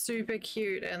is super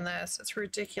cute in this. It's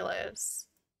ridiculous.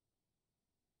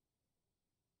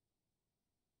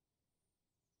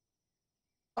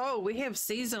 Oh, we have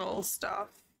seasonal stuff.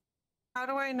 How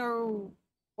do I know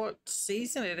what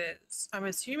season it is? I'm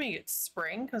assuming it's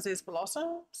spring because there's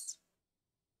blossoms.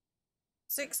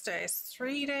 6 days,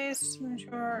 3 days to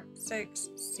mature, 6,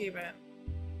 7.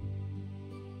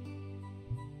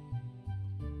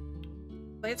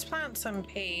 Let's plant some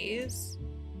peas.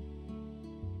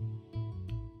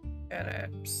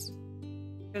 Turnips.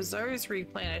 Because those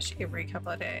replenish every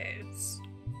couple of days.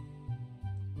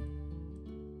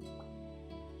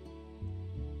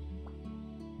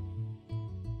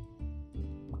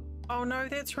 Oh no,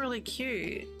 that's really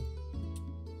cute.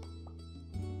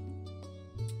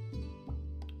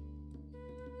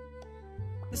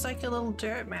 It's like a little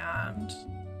dirt mound.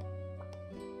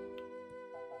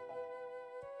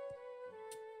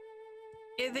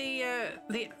 Yeah,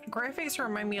 the graphics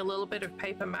remind me a little bit of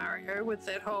Paper Mario with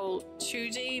that whole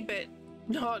 2D but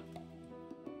not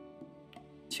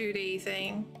 2D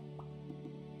thing.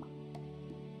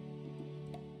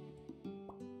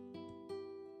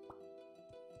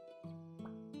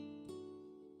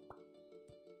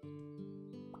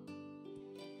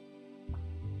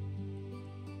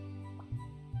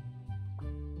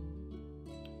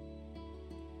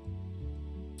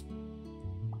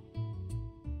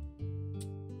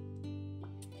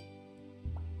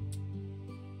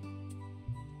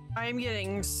 I'm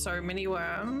getting so many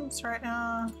worms right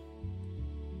now.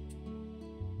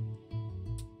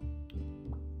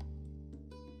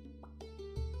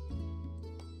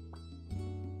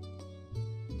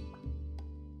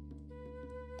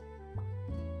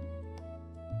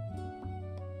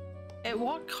 At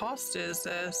what cost is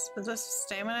this? Is this a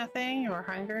stamina thing or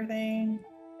a hunger thing?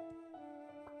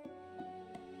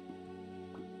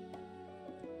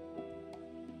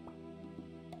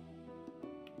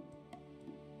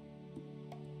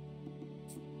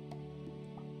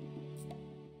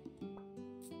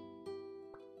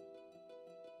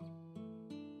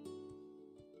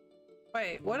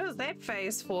 Wait, what is that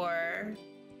face for?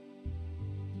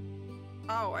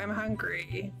 Oh, I'm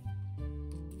hungry.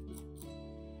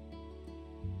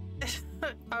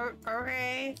 Oh,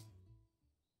 okay.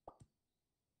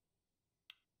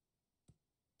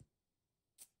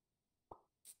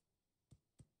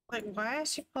 Like, why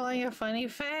is she pulling a funny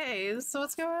face?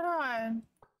 What's going on?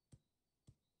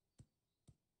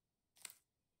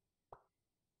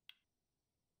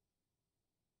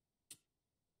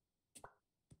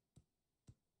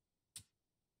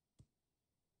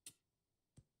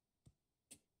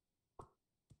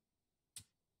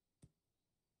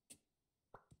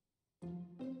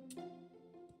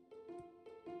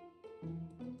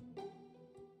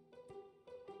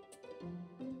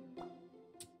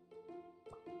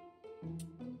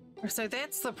 So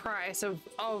that's the price of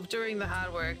doing the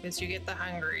hard work, is you get the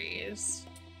hungries.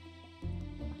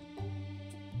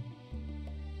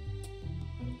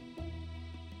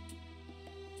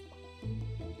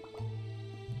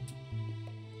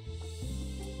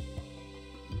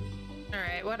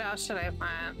 Alright, what else should I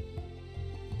plant?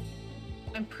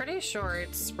 I'm pretty sure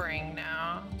it's spring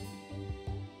now.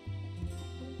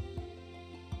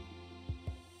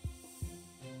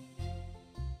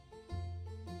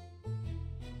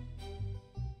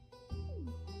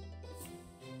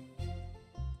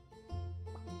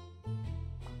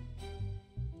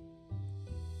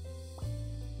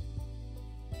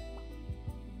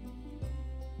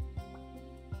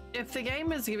 If the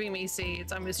game is giving me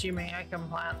seeds, I'm assuming I can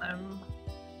plant them.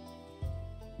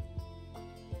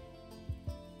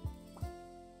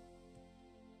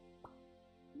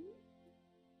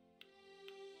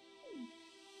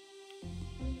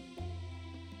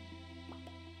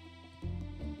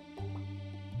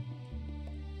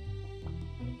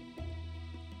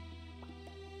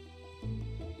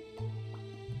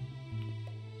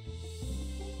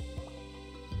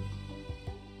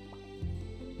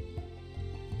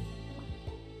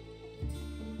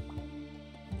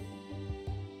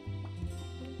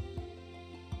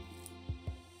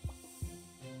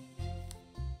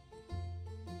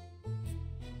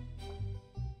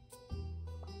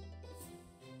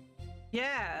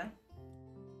 Yeah.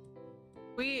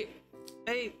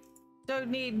 I don't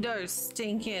need no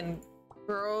stinking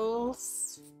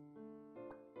girls.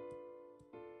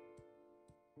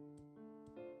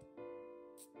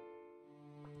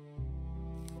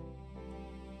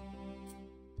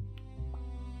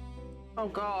 Oh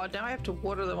god, now I have to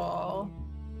water them all.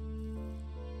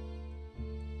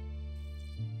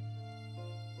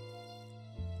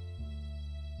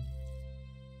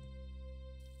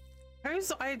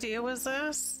 Whose idea was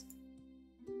this?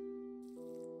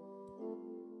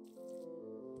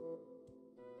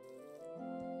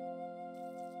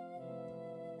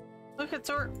 Look, it's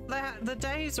the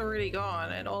day's already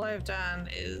gone, and all I've done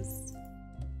is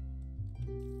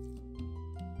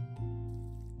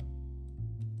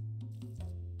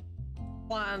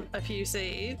plant a few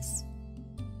seeds.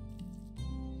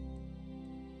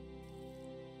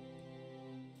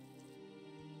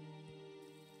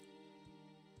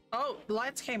 Oh, the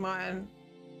lights came on.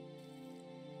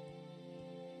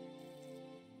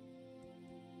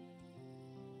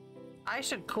 I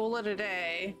should call it a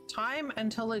day. Time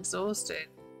until exhausted.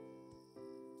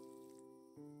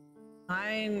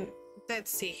 That's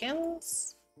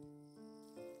seconds?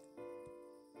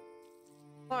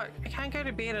 Look, I can't go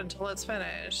to bed until it's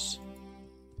finished.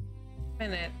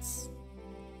 Minutes.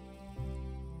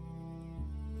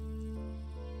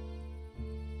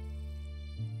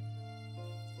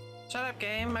 Shut up,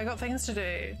 game. I got things to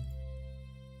do.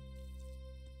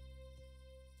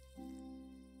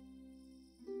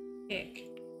 Heck.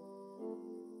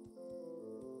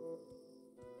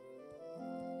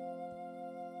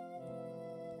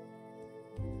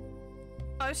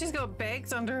 Oh, she's got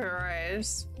bags under her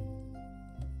eyes.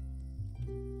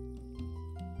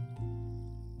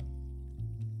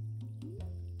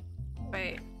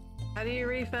 Wait, how do you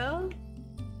refill?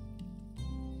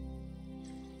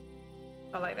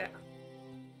 I like that.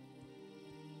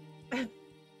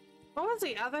 What was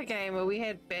the other game where we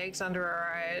had bags under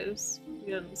our eyes?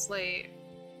 We didn't sleep.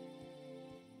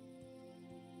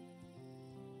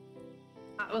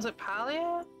 Was it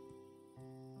Palia?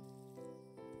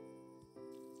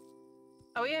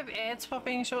 Oh, we have ads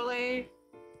popping shortly.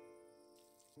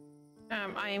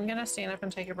 I am gonna stand up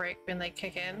and take a break when they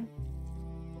kick in.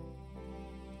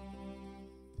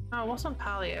 Oh, it wasn't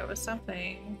Palia, it was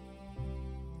something.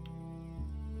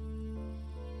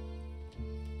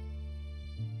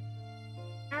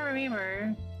 I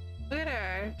remember. Look at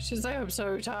her. She's like, I'm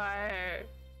so tired.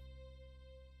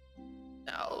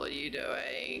 Now, what are you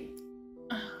doing?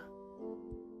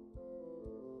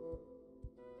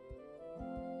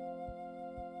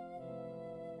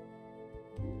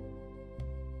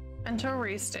 Until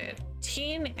rested.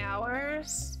 10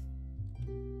 hours?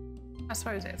 I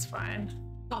suppose that's fine.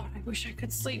 God, I wish I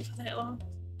could sleep for that long.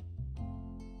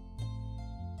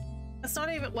 It's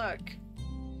not even, look.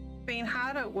 Being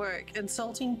hard at work,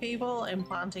 insulting people and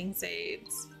planting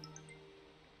seeds.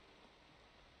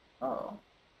 Oh.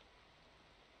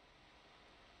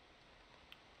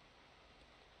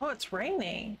 Oh, it's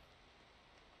raining.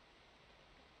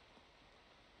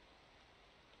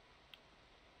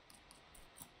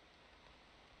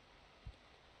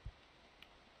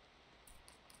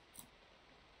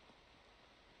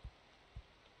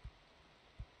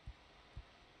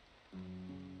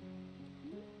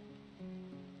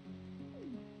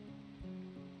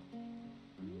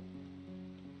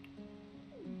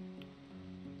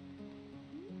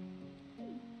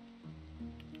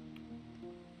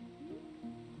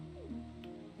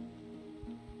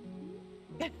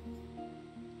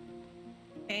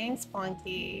 Thanks,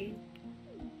 Blunky.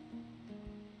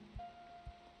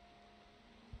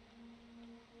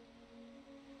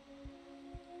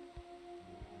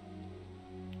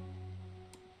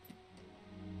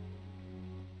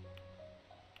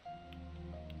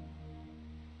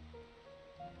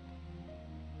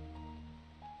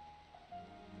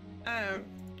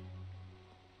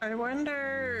 I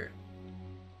wonder.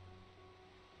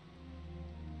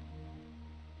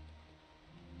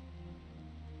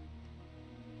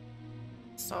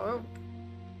 Soap.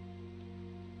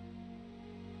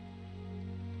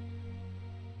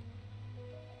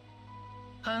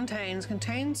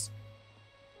 Contains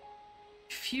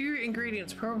few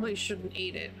ingredients. Probably shouldn't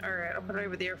eat it. All right, I'll put it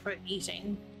over there for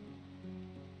eating.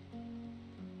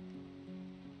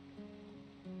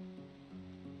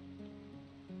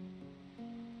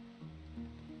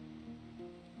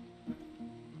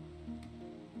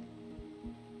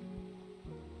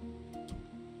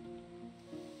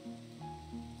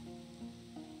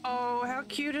 Oh, how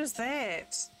cute is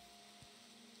that?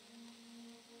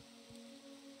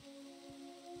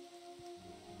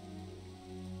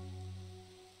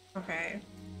 Okay.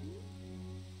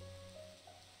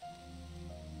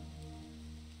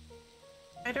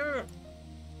 I don't...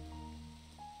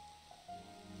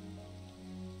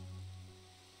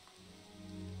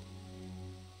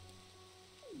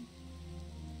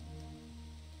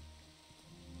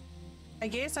 I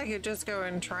guess I could just go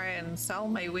and try and sell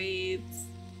my weeds.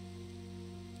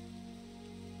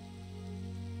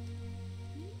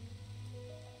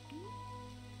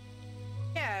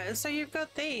 Yeah, so you've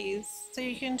got these. So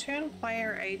you can turn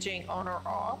player aging on or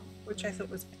off, which I thought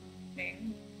was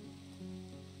interesting.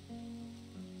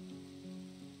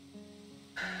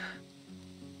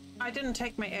 I didn't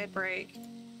take my ad break.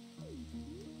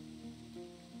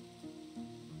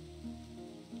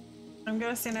 I'm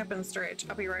gonna stand up and stretch.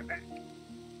 I'll be right back.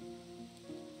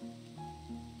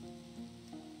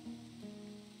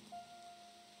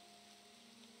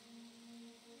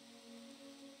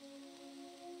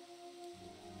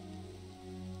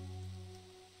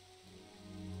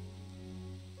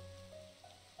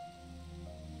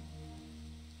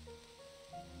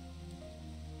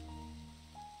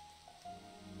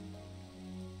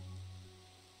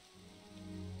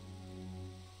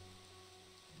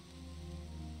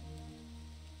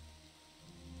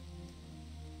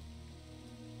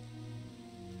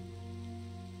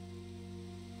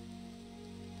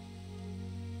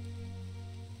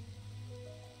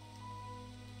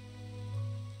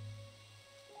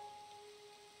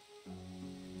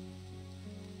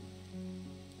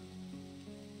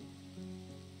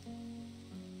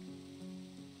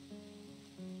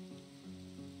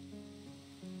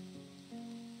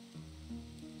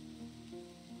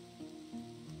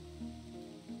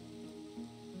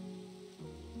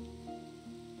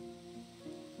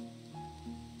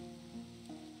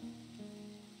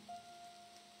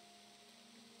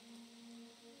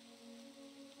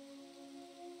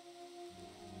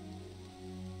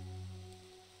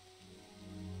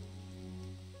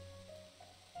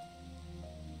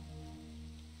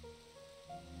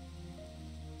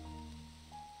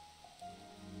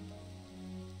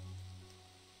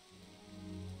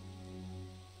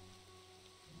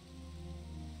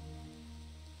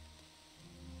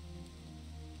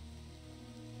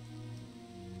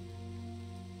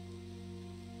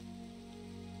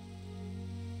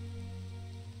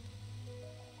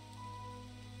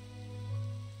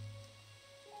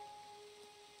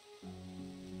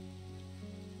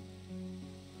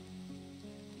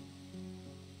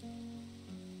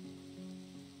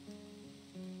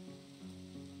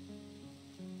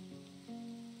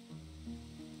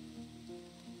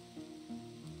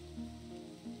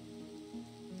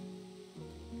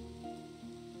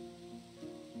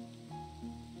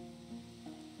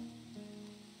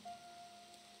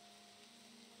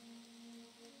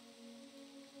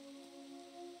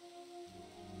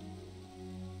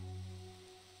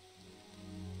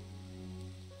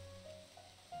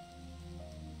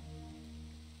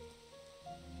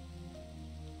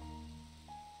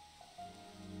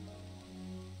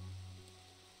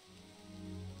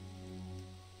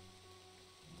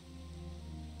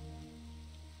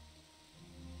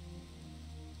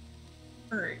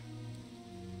 All right.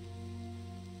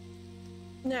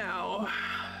 Now,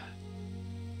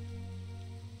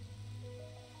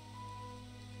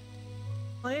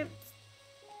 let's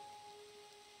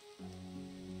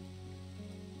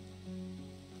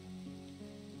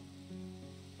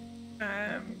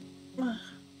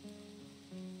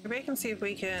go back and see if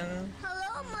we can.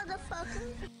 Hello,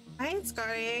 motherfucker. Hi,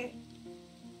 Scotty.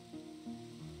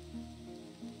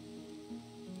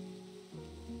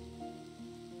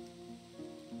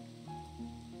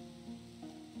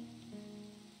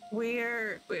 Wait.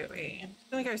 I'm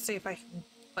gonna go see if I can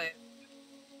play it.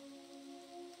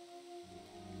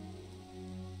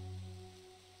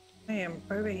 I am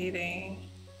overheating.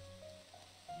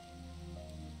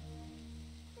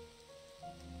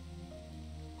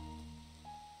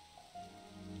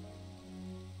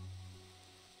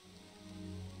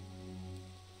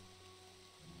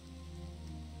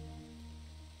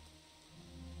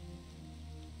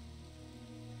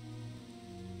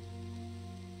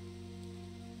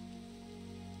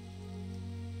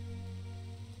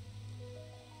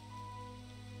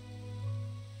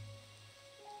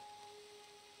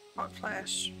 Hot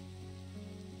flash.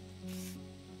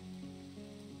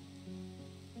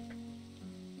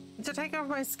 To take off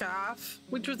my scarf,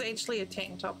 which was actually a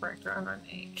tank top wrapped around my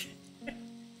neck.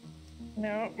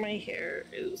 Now my hair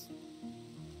is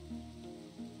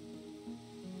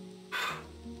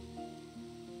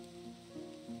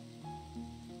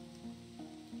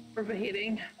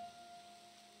overheating.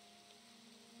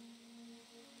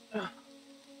 Ugh.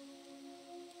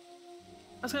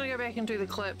 I was gonna go back and do the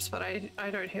clips, but I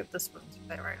don't have the spoon to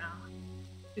that right now.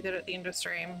 Do that at the end of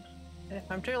stream. And if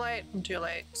I'm too late, I'm too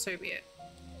late. So be it.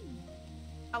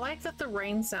 I like that the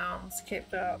rain sounds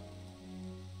kept up.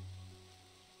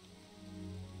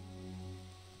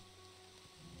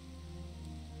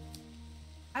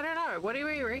 I don't know. What do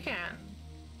we reckon?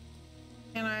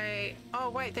 Can I?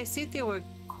 Oh wait, they said there were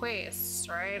quests,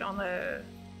 right, on the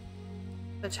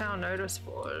town notice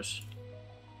board.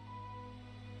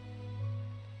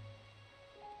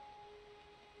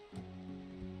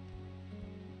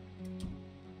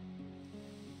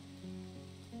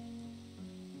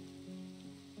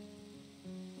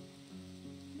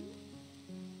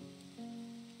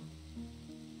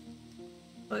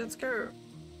 Let's go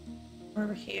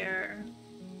over here.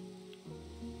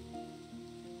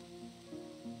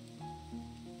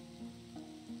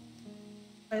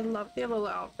 I love their little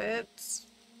outfits.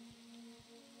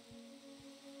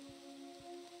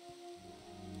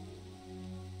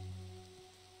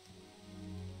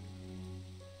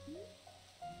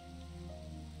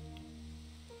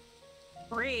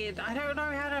 Bread. I don't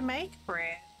know how to make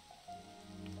bread.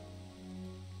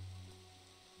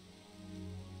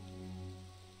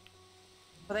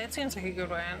 Well, that seems like a good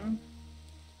one.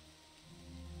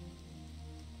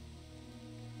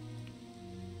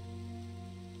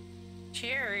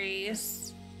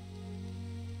 Cherries.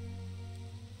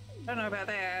 Don't know about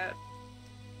that.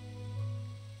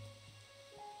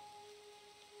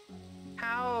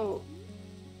 How?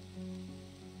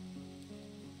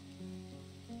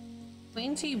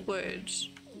 20 wood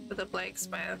for the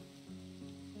blacksmith.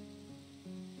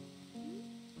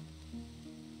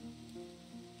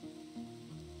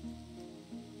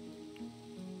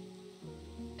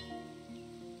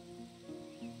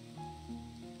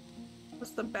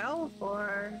 What's the bell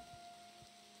for?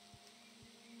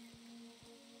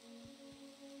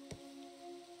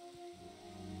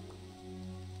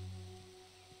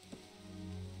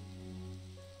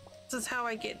 This is how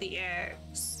I get the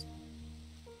eggs.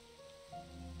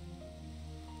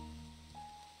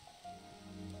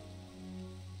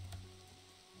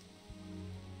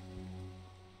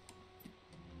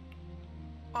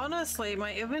 Honestly,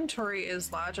 my inventory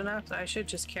is large enough that I should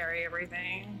just carry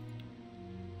everything.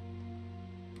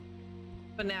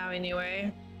 For now,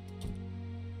 anyway.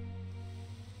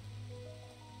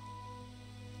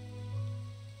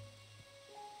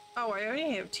 Oh, I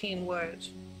only have 10 wood.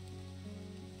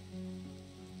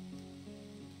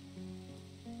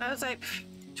 I was like,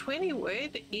 20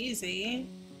 wood? Easy.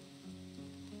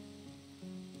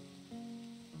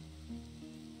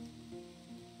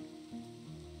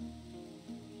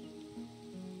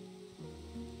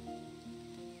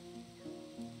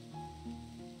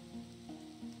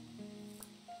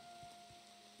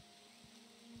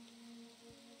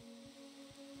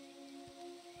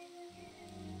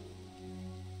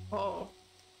 Oh.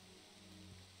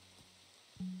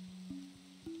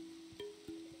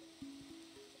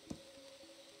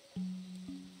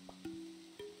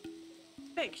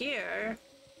 Back here.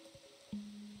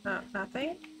 Oh,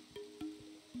 nothing.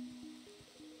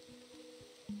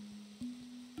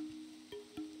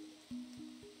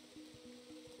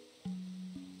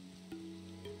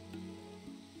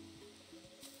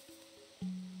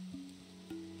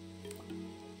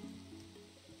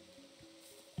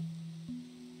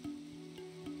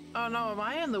 Oh no, am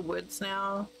I in the woods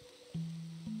now?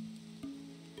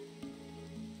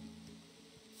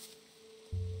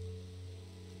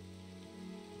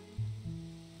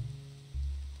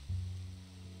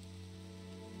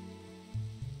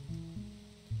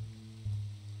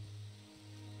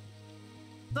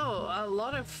 Oh, a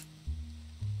lot of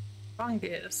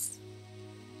fungus.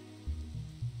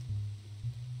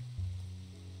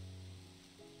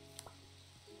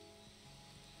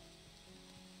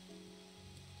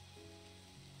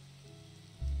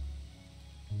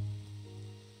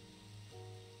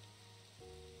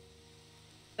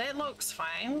 That looks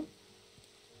fine.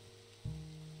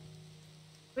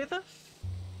 Where the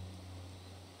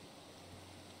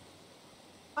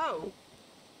Oh.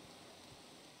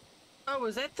 Oh,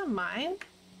 was that the mine?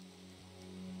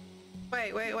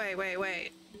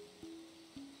 Wait.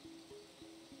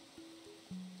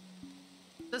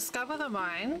 Discover the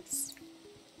mines.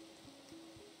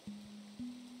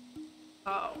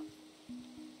 Oh.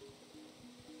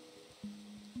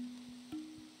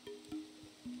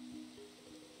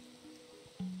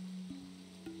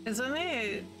 Isn't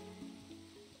it?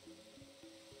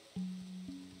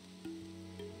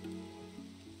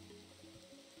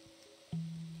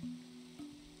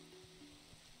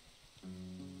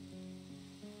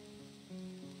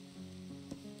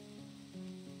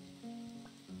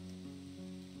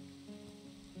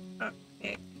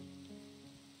 Okay.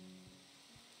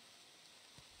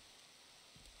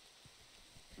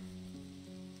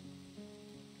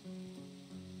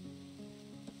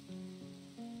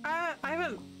 I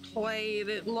haven't played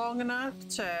it long enough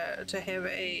to have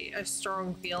a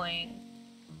strong feeling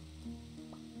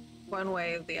one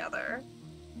way or the other.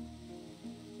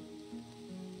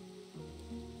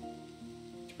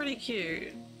 It's pretty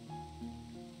cute.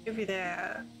 Give you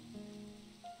that.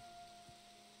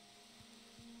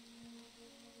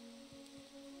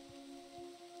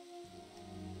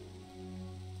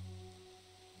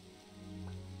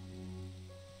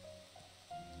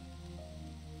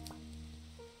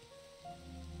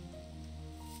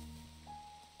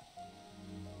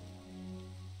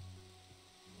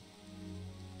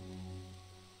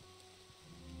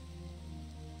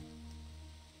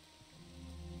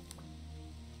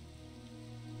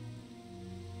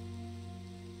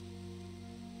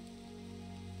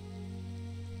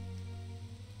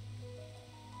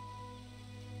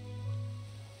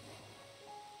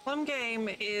 Plum game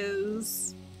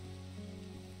is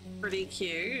pretty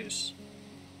cute.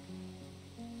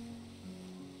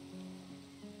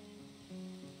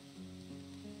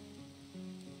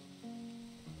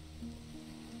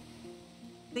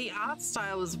 The art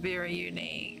style is very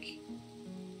unique.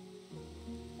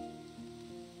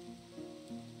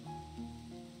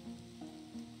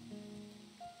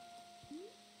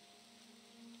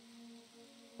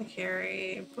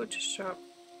 Carry, butcher shop.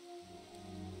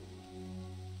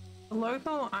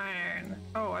 Local iron.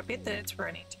 Oh, I bet that it's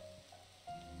running.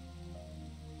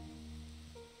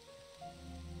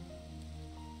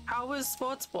 How was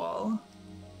sports ball?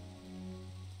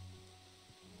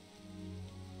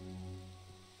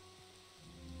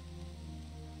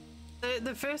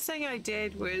 The first thing I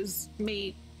did was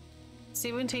meet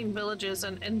 17 villagers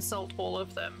and insult all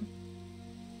of them.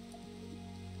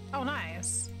 Oh,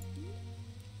 nice.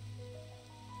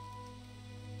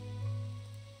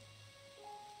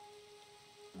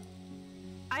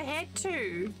 I had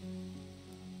to.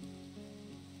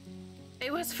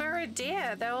 It was for a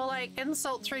dare. They were like,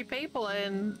 insult 3 people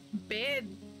and bed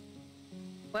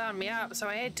wound me up, so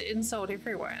I had to insult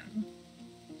everyone.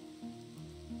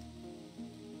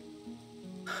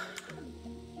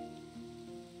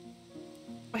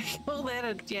 Well,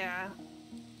 that, yeah.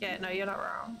 Yeah, no, you're not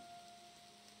wrong.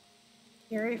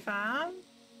 Dairy farm?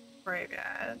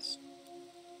 Graveyard.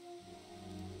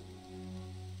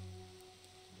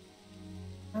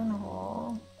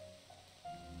 Oh.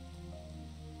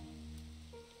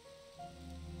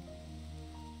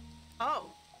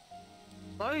 Oh.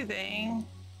 Clothing.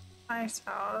 Nice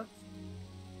house.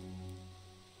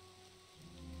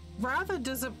 Rather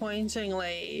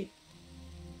disappointingly,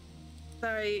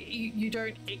 you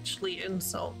don't actually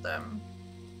insult them.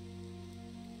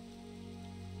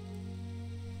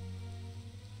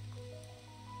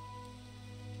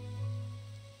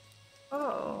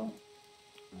 Oh.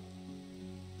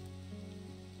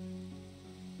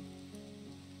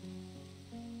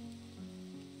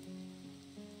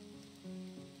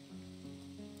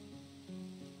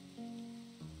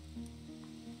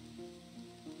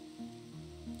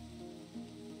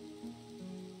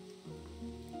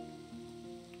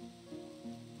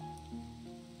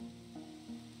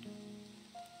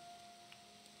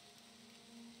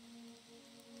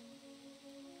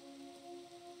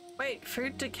 Wait,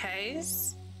 food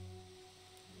decays?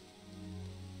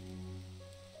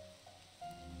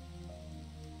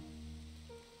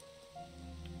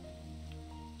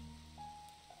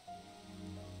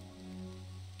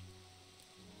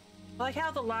 I like how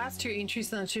the last 2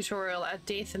 entries in the tutorial are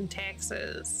death and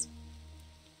taxes.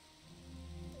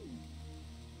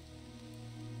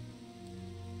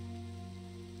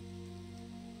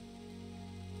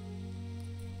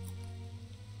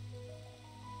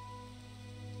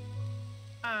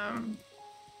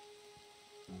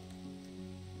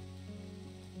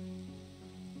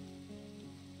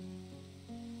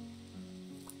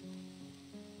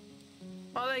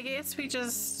 Well, I guess we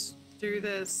just do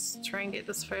this, try and get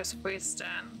this first quest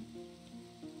done.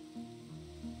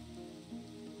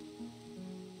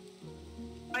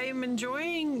 I'm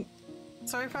enjoying,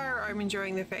 so far I'm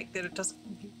enjoying the fact that it doesn't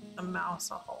confuse the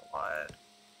mouse a whole lot.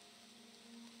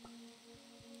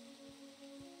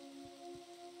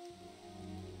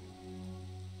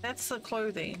 That's the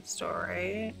clothing store,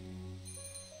 right?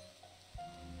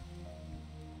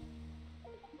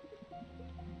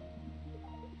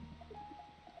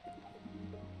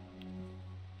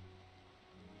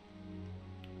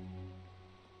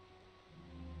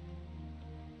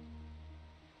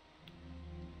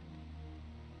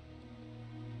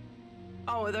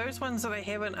 Oh, are those ones that I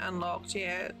haven't unlocked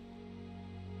yet?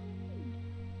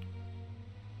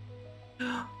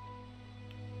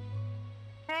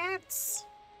 Cats?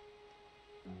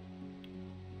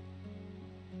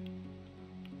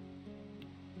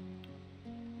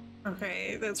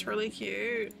 Okay, that's really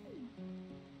cute.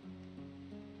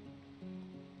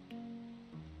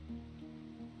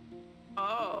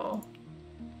 Oh.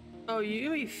 Oh,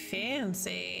 you be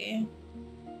fancy.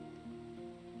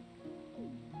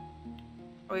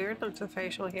 Weird looks of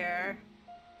facial hair.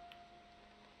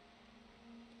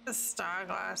 The star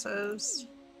glasses.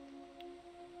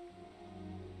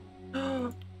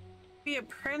 Be a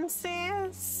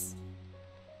princess?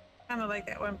 Kinda like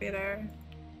that one better.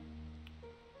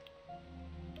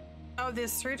 Oh,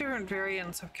 there's 3 different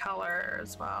variants of color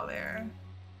as well there.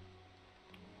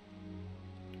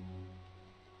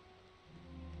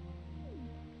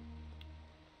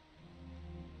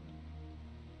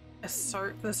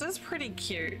 So this is pretty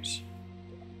cute.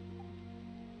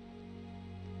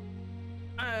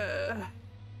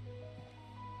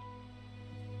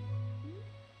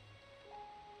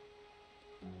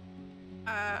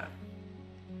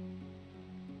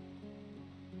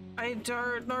 I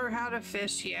don't know how to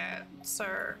fish yet, so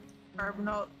I'm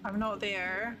not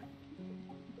there.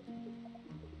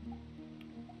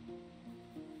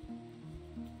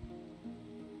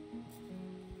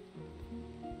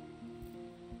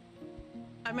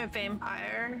 I'm a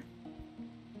vampire.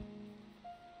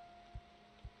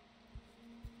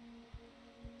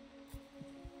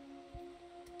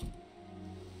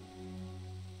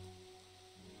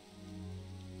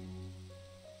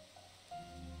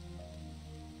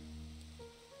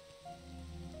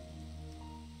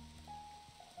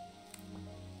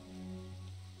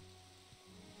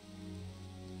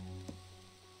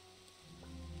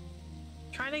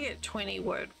 Trying to get 20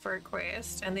 wood for a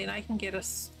quest, and then I can get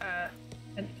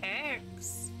an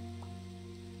axe,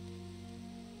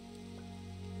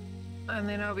 and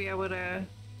then I'll be able to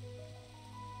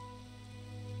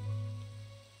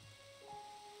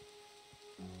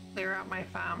clear out my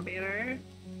farm better.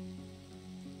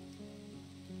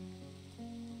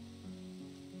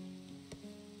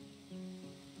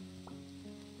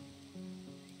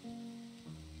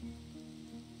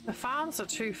 The farms are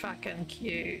too fucking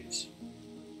cute.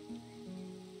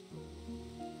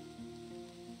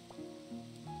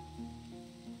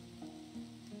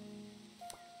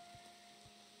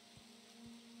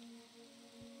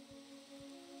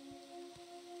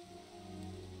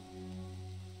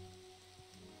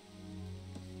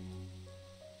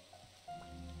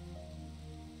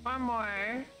 One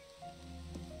more.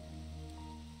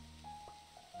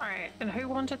 Alright, and who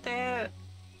wanted that?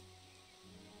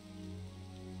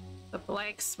 The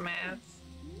blacksmith.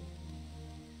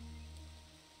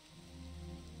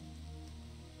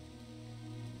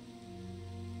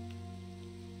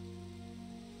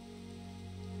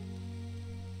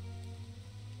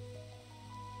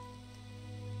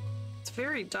 It's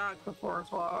very dark for 4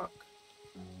 o'clock.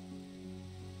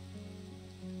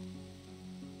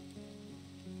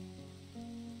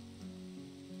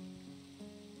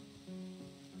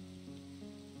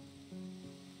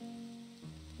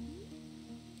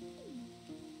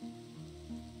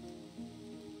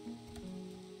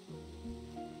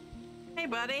 Hey,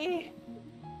 buddy.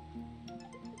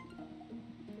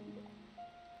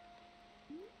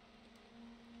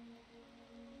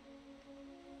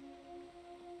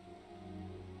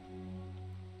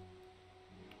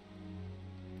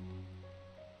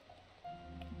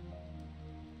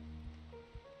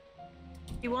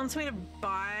 He wants me to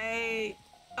buy...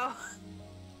 Oh.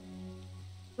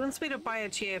 He wants me to buy a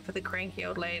chair for the cranky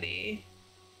old lady.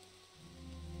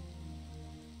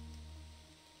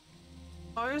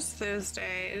 Closed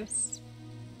Thursdays,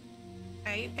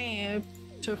 8 AM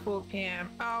to 4 PM.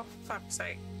 Oh, fuck's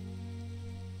sake.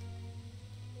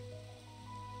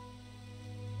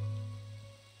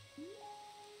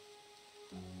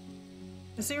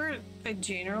 Is there a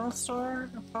general store?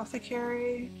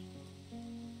 Apothecary?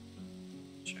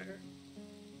 Sure.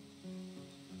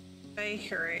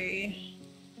 bakery.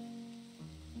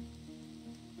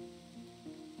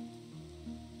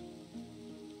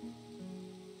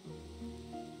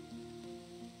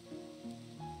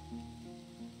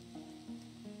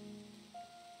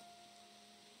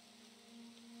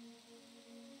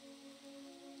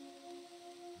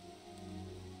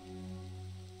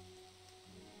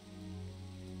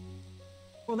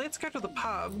 Well, let's go to the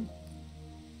pub.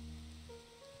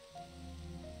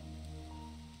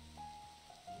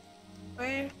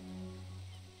 Wait.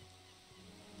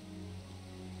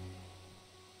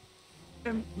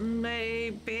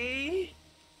 Maybe.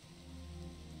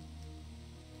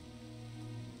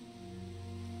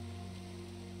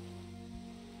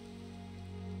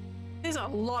 There's a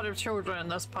lot of children in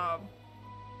this pub.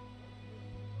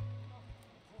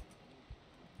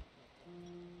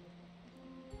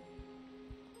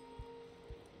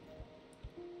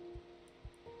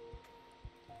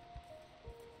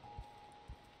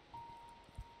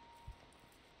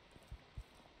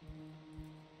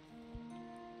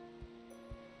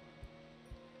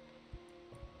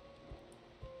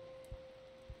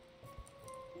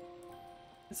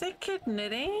 Is that kid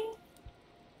knitting?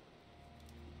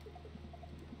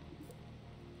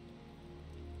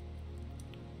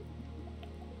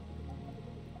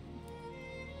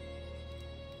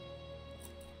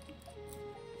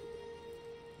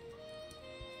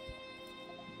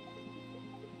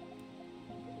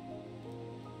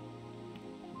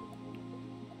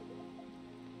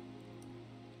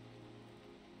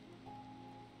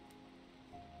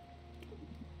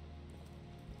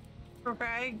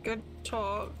 Okay, good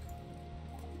talk.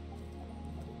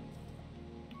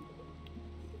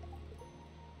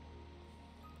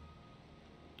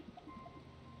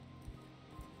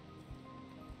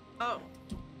 Oh,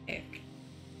 heck.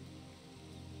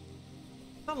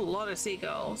 Not a lot of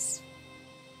seagulls.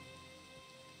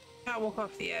 Can't walk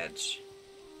off the edge.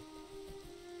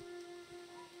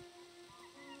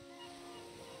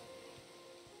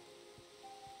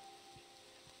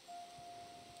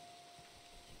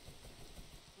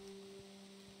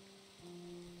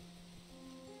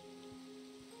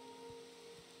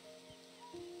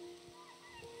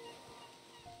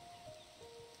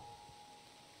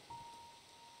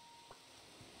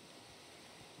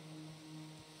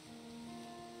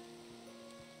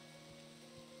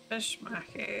 Fish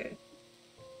market.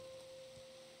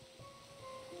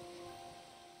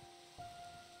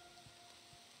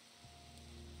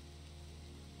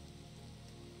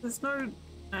 There's no...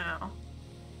 Oh.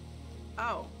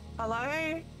 Oh,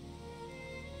 hello?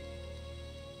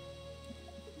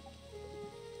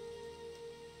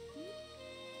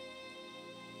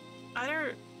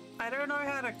 I don't know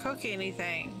how to cook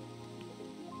anything.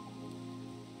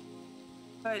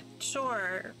 But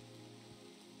sure.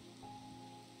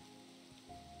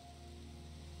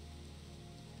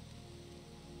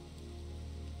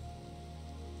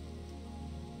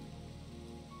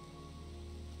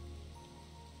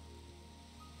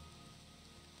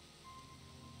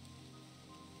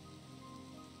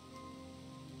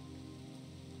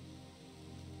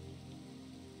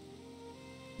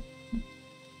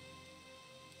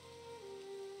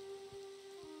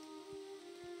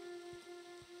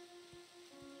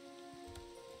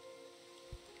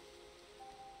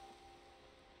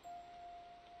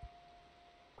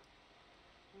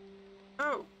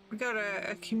 Oh, we got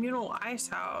a communal ice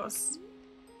house.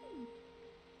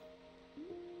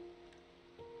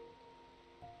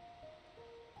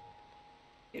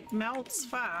 It melts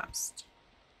fast.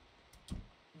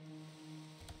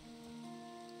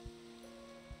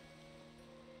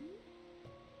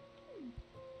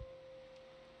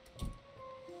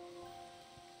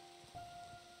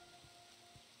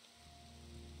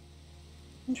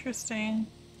 Interesting.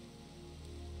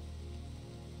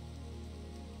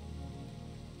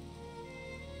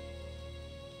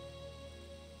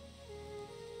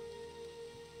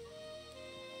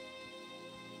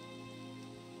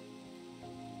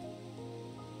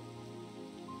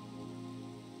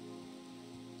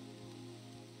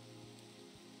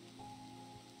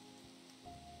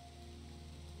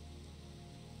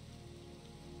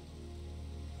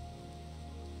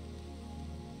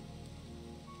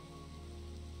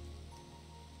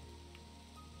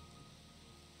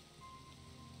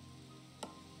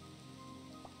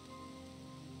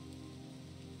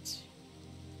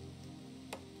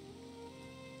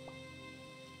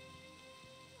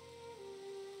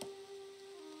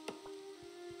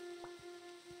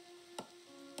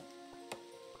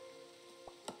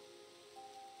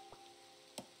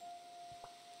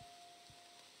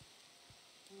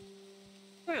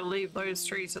 We'll leave those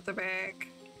trees at the back.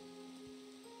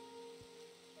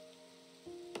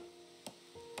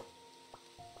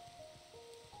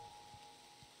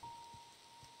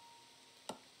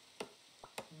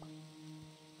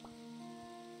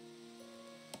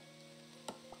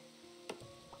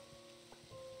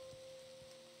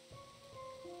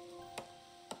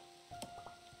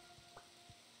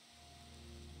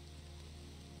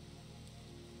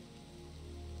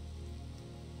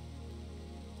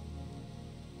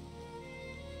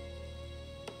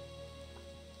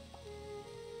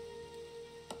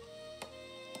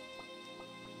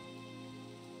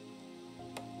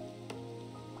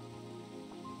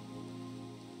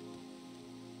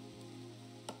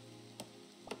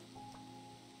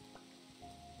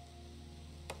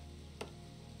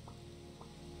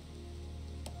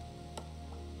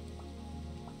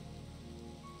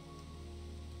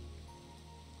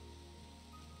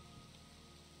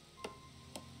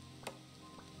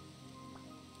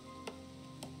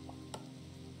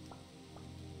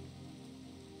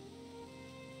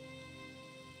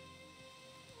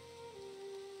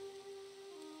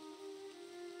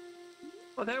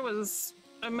 Well, there was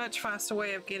a much faster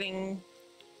way of getting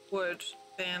wood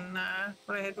than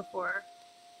what I had before.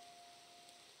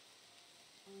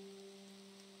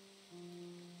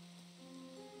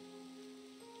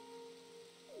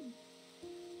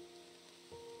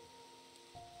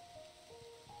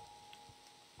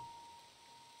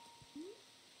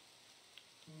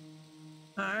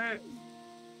 Alright.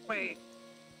 Wait.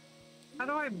 How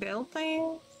do I build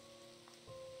things?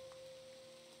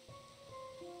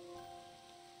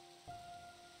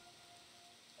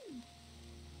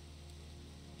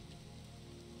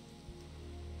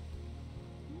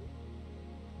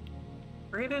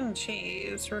 Bread and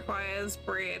cheese requires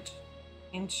bread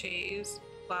and cheese,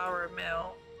 flour,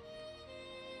 milk.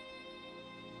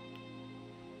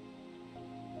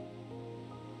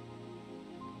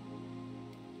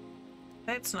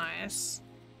 That's nice.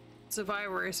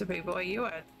 Survival recipe, boy, you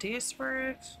are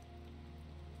desperate.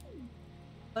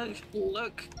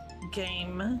 Look,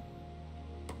 game.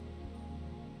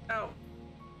 Oh.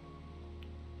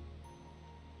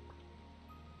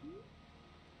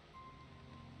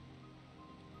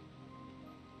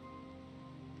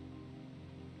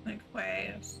 Like,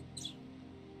 ways.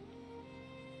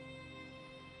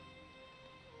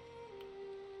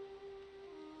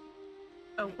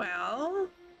 Oh, well.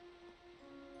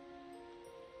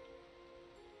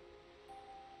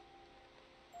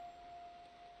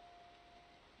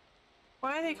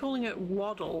 Why are they calling it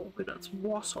waddle when it's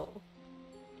wattle?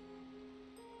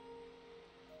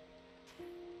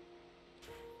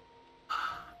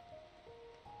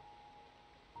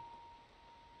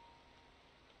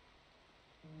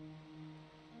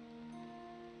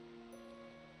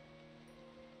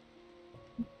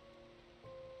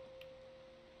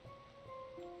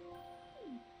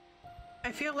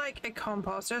 I feel like a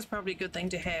composter is probably a good thing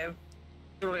to have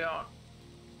early on.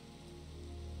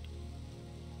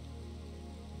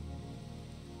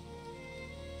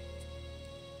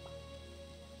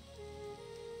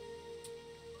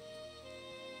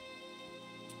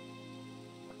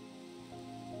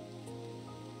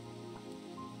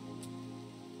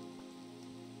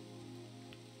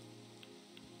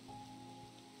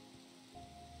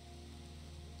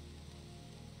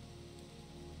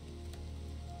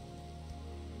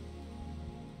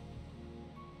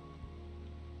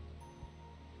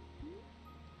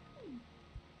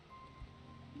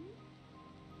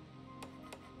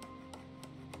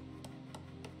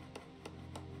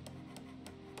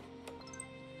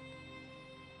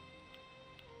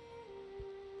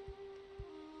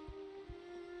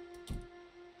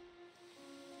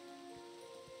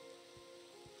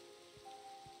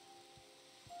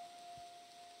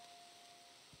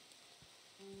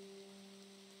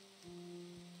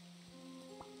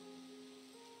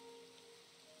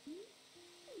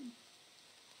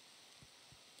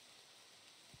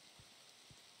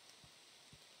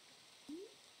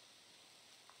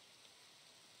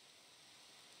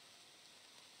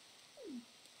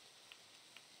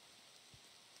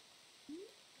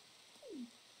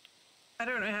 I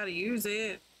don't know how to use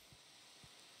it.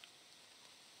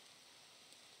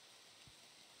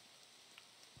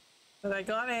 But I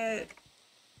got it.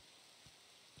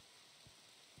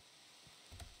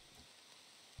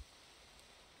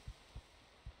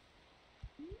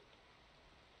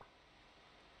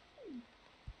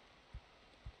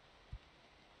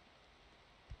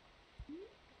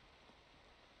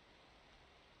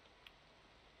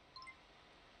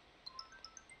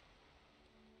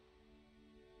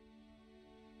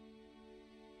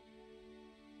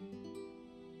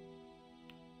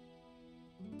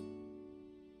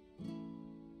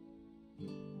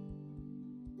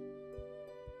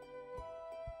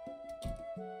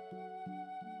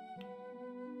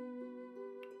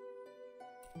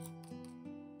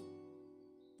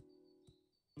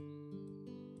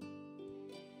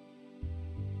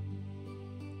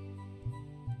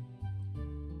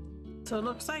 So it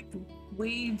looks like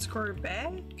weeds grow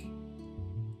back.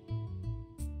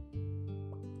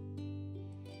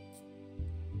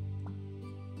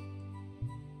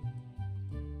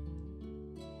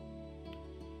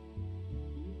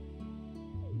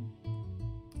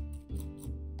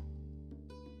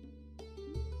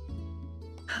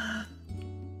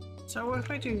 So what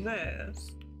if I do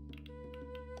this?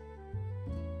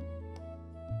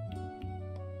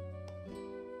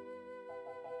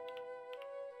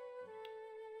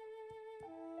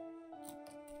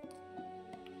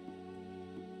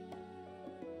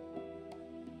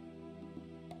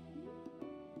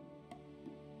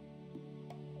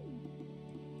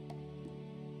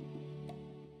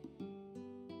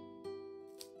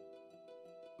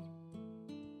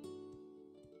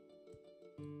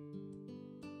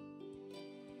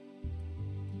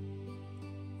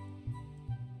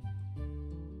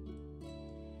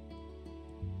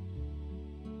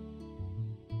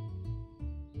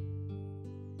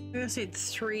 I said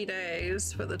 3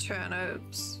 days for the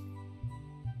turnips.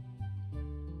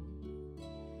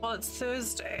 Well, it's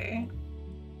Thursday.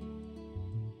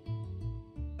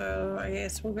 So I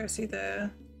guess we'll go see the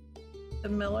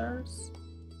millers.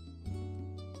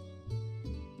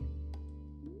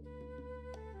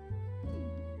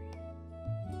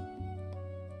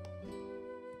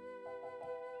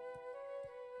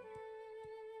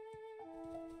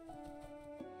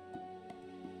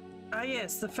 Ah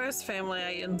yes, the first family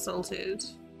I insulted.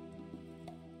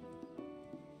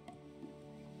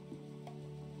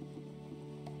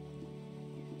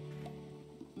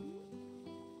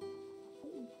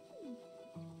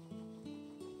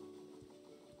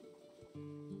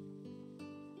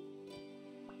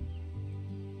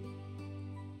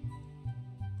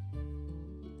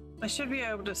 I should be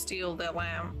able to steal their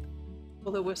lamp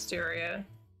or the wisteria.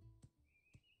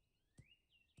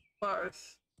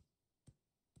 Both.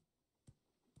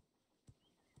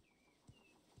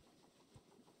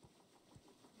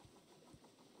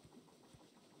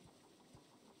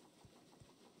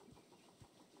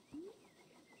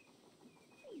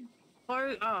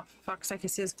 Oh, for fuck's sake, it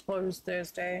says closed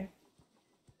Thursday.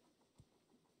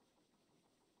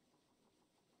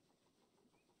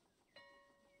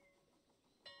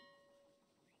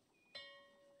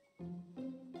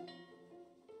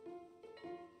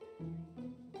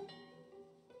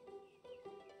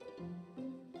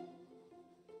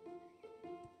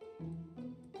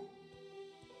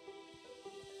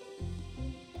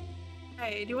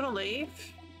 Hey, do you want to leave?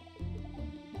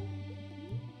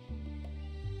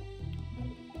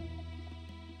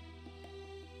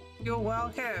 You're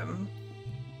welcome.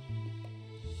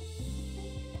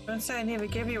 Don't say I never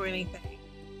give you anything.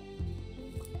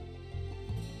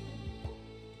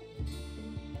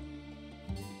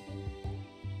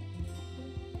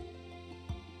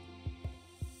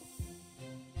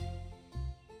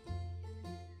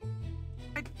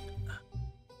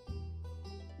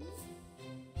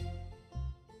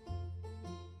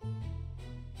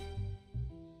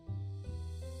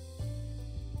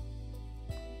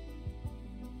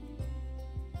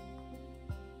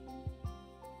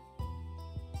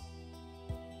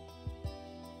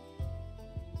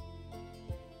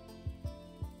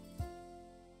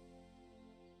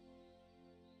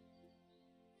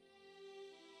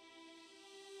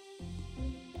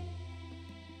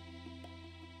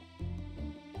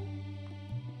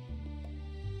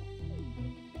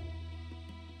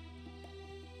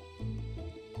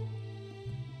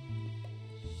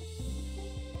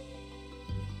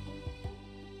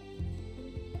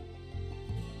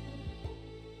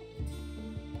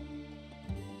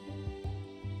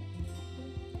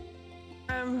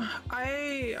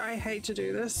 I hate to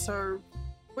do this so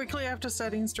quickly after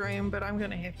starting stream, but I'm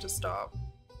gonna have to stop.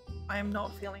 I am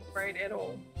not feeling great at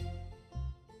all.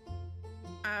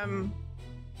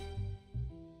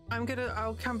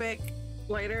 I'll come back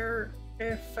later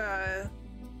if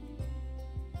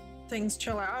things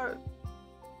chill out.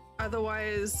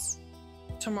 Otherwise,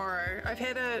 tomorrow. I've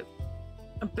had a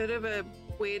bit of a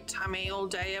weird tummy all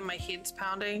day and my head's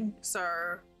pounding,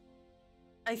 so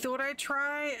I thought I'd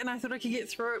try and I thought I could get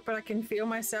through it, but I can feel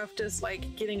myself just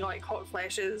like getting like hot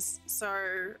flashes.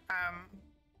 So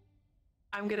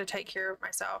I'm gonna take care of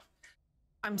myself.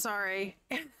 I'm sorry.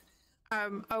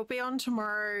 I'll be on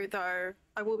tomorrow though.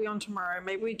 I will be on tomorrow.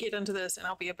 Maybe we get into this and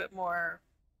I'll be a bit more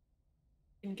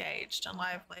engaged and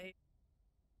lively.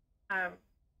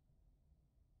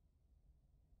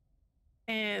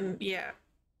 And yeah,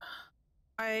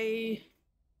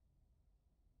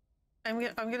 I'm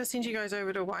gonna send you guys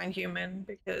over to Wine Human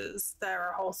because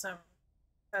they're a wholesome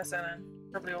person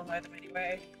and probably all know them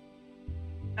anyway.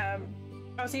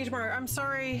 I'll see you tomorrow. I'm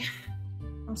sorry.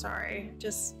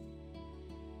 Just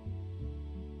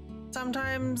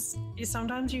sometimes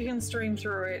you can stream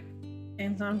through it,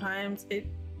 and sometimes it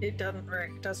doesn't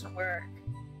work.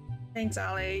 Thanks,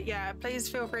 Ali. Yeah, please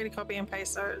feel free to copy and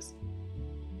paste those.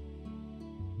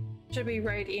 Should be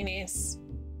raid NS,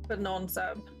 but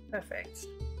non-sub. Perfect.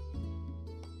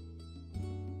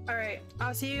 Alright,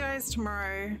 I'll see you guys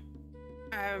tomorrow.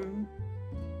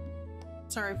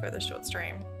 Sorry for the short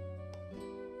stream.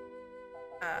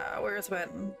 Where's the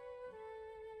button?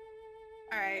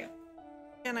 Alright.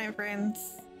 Good night,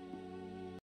 friends.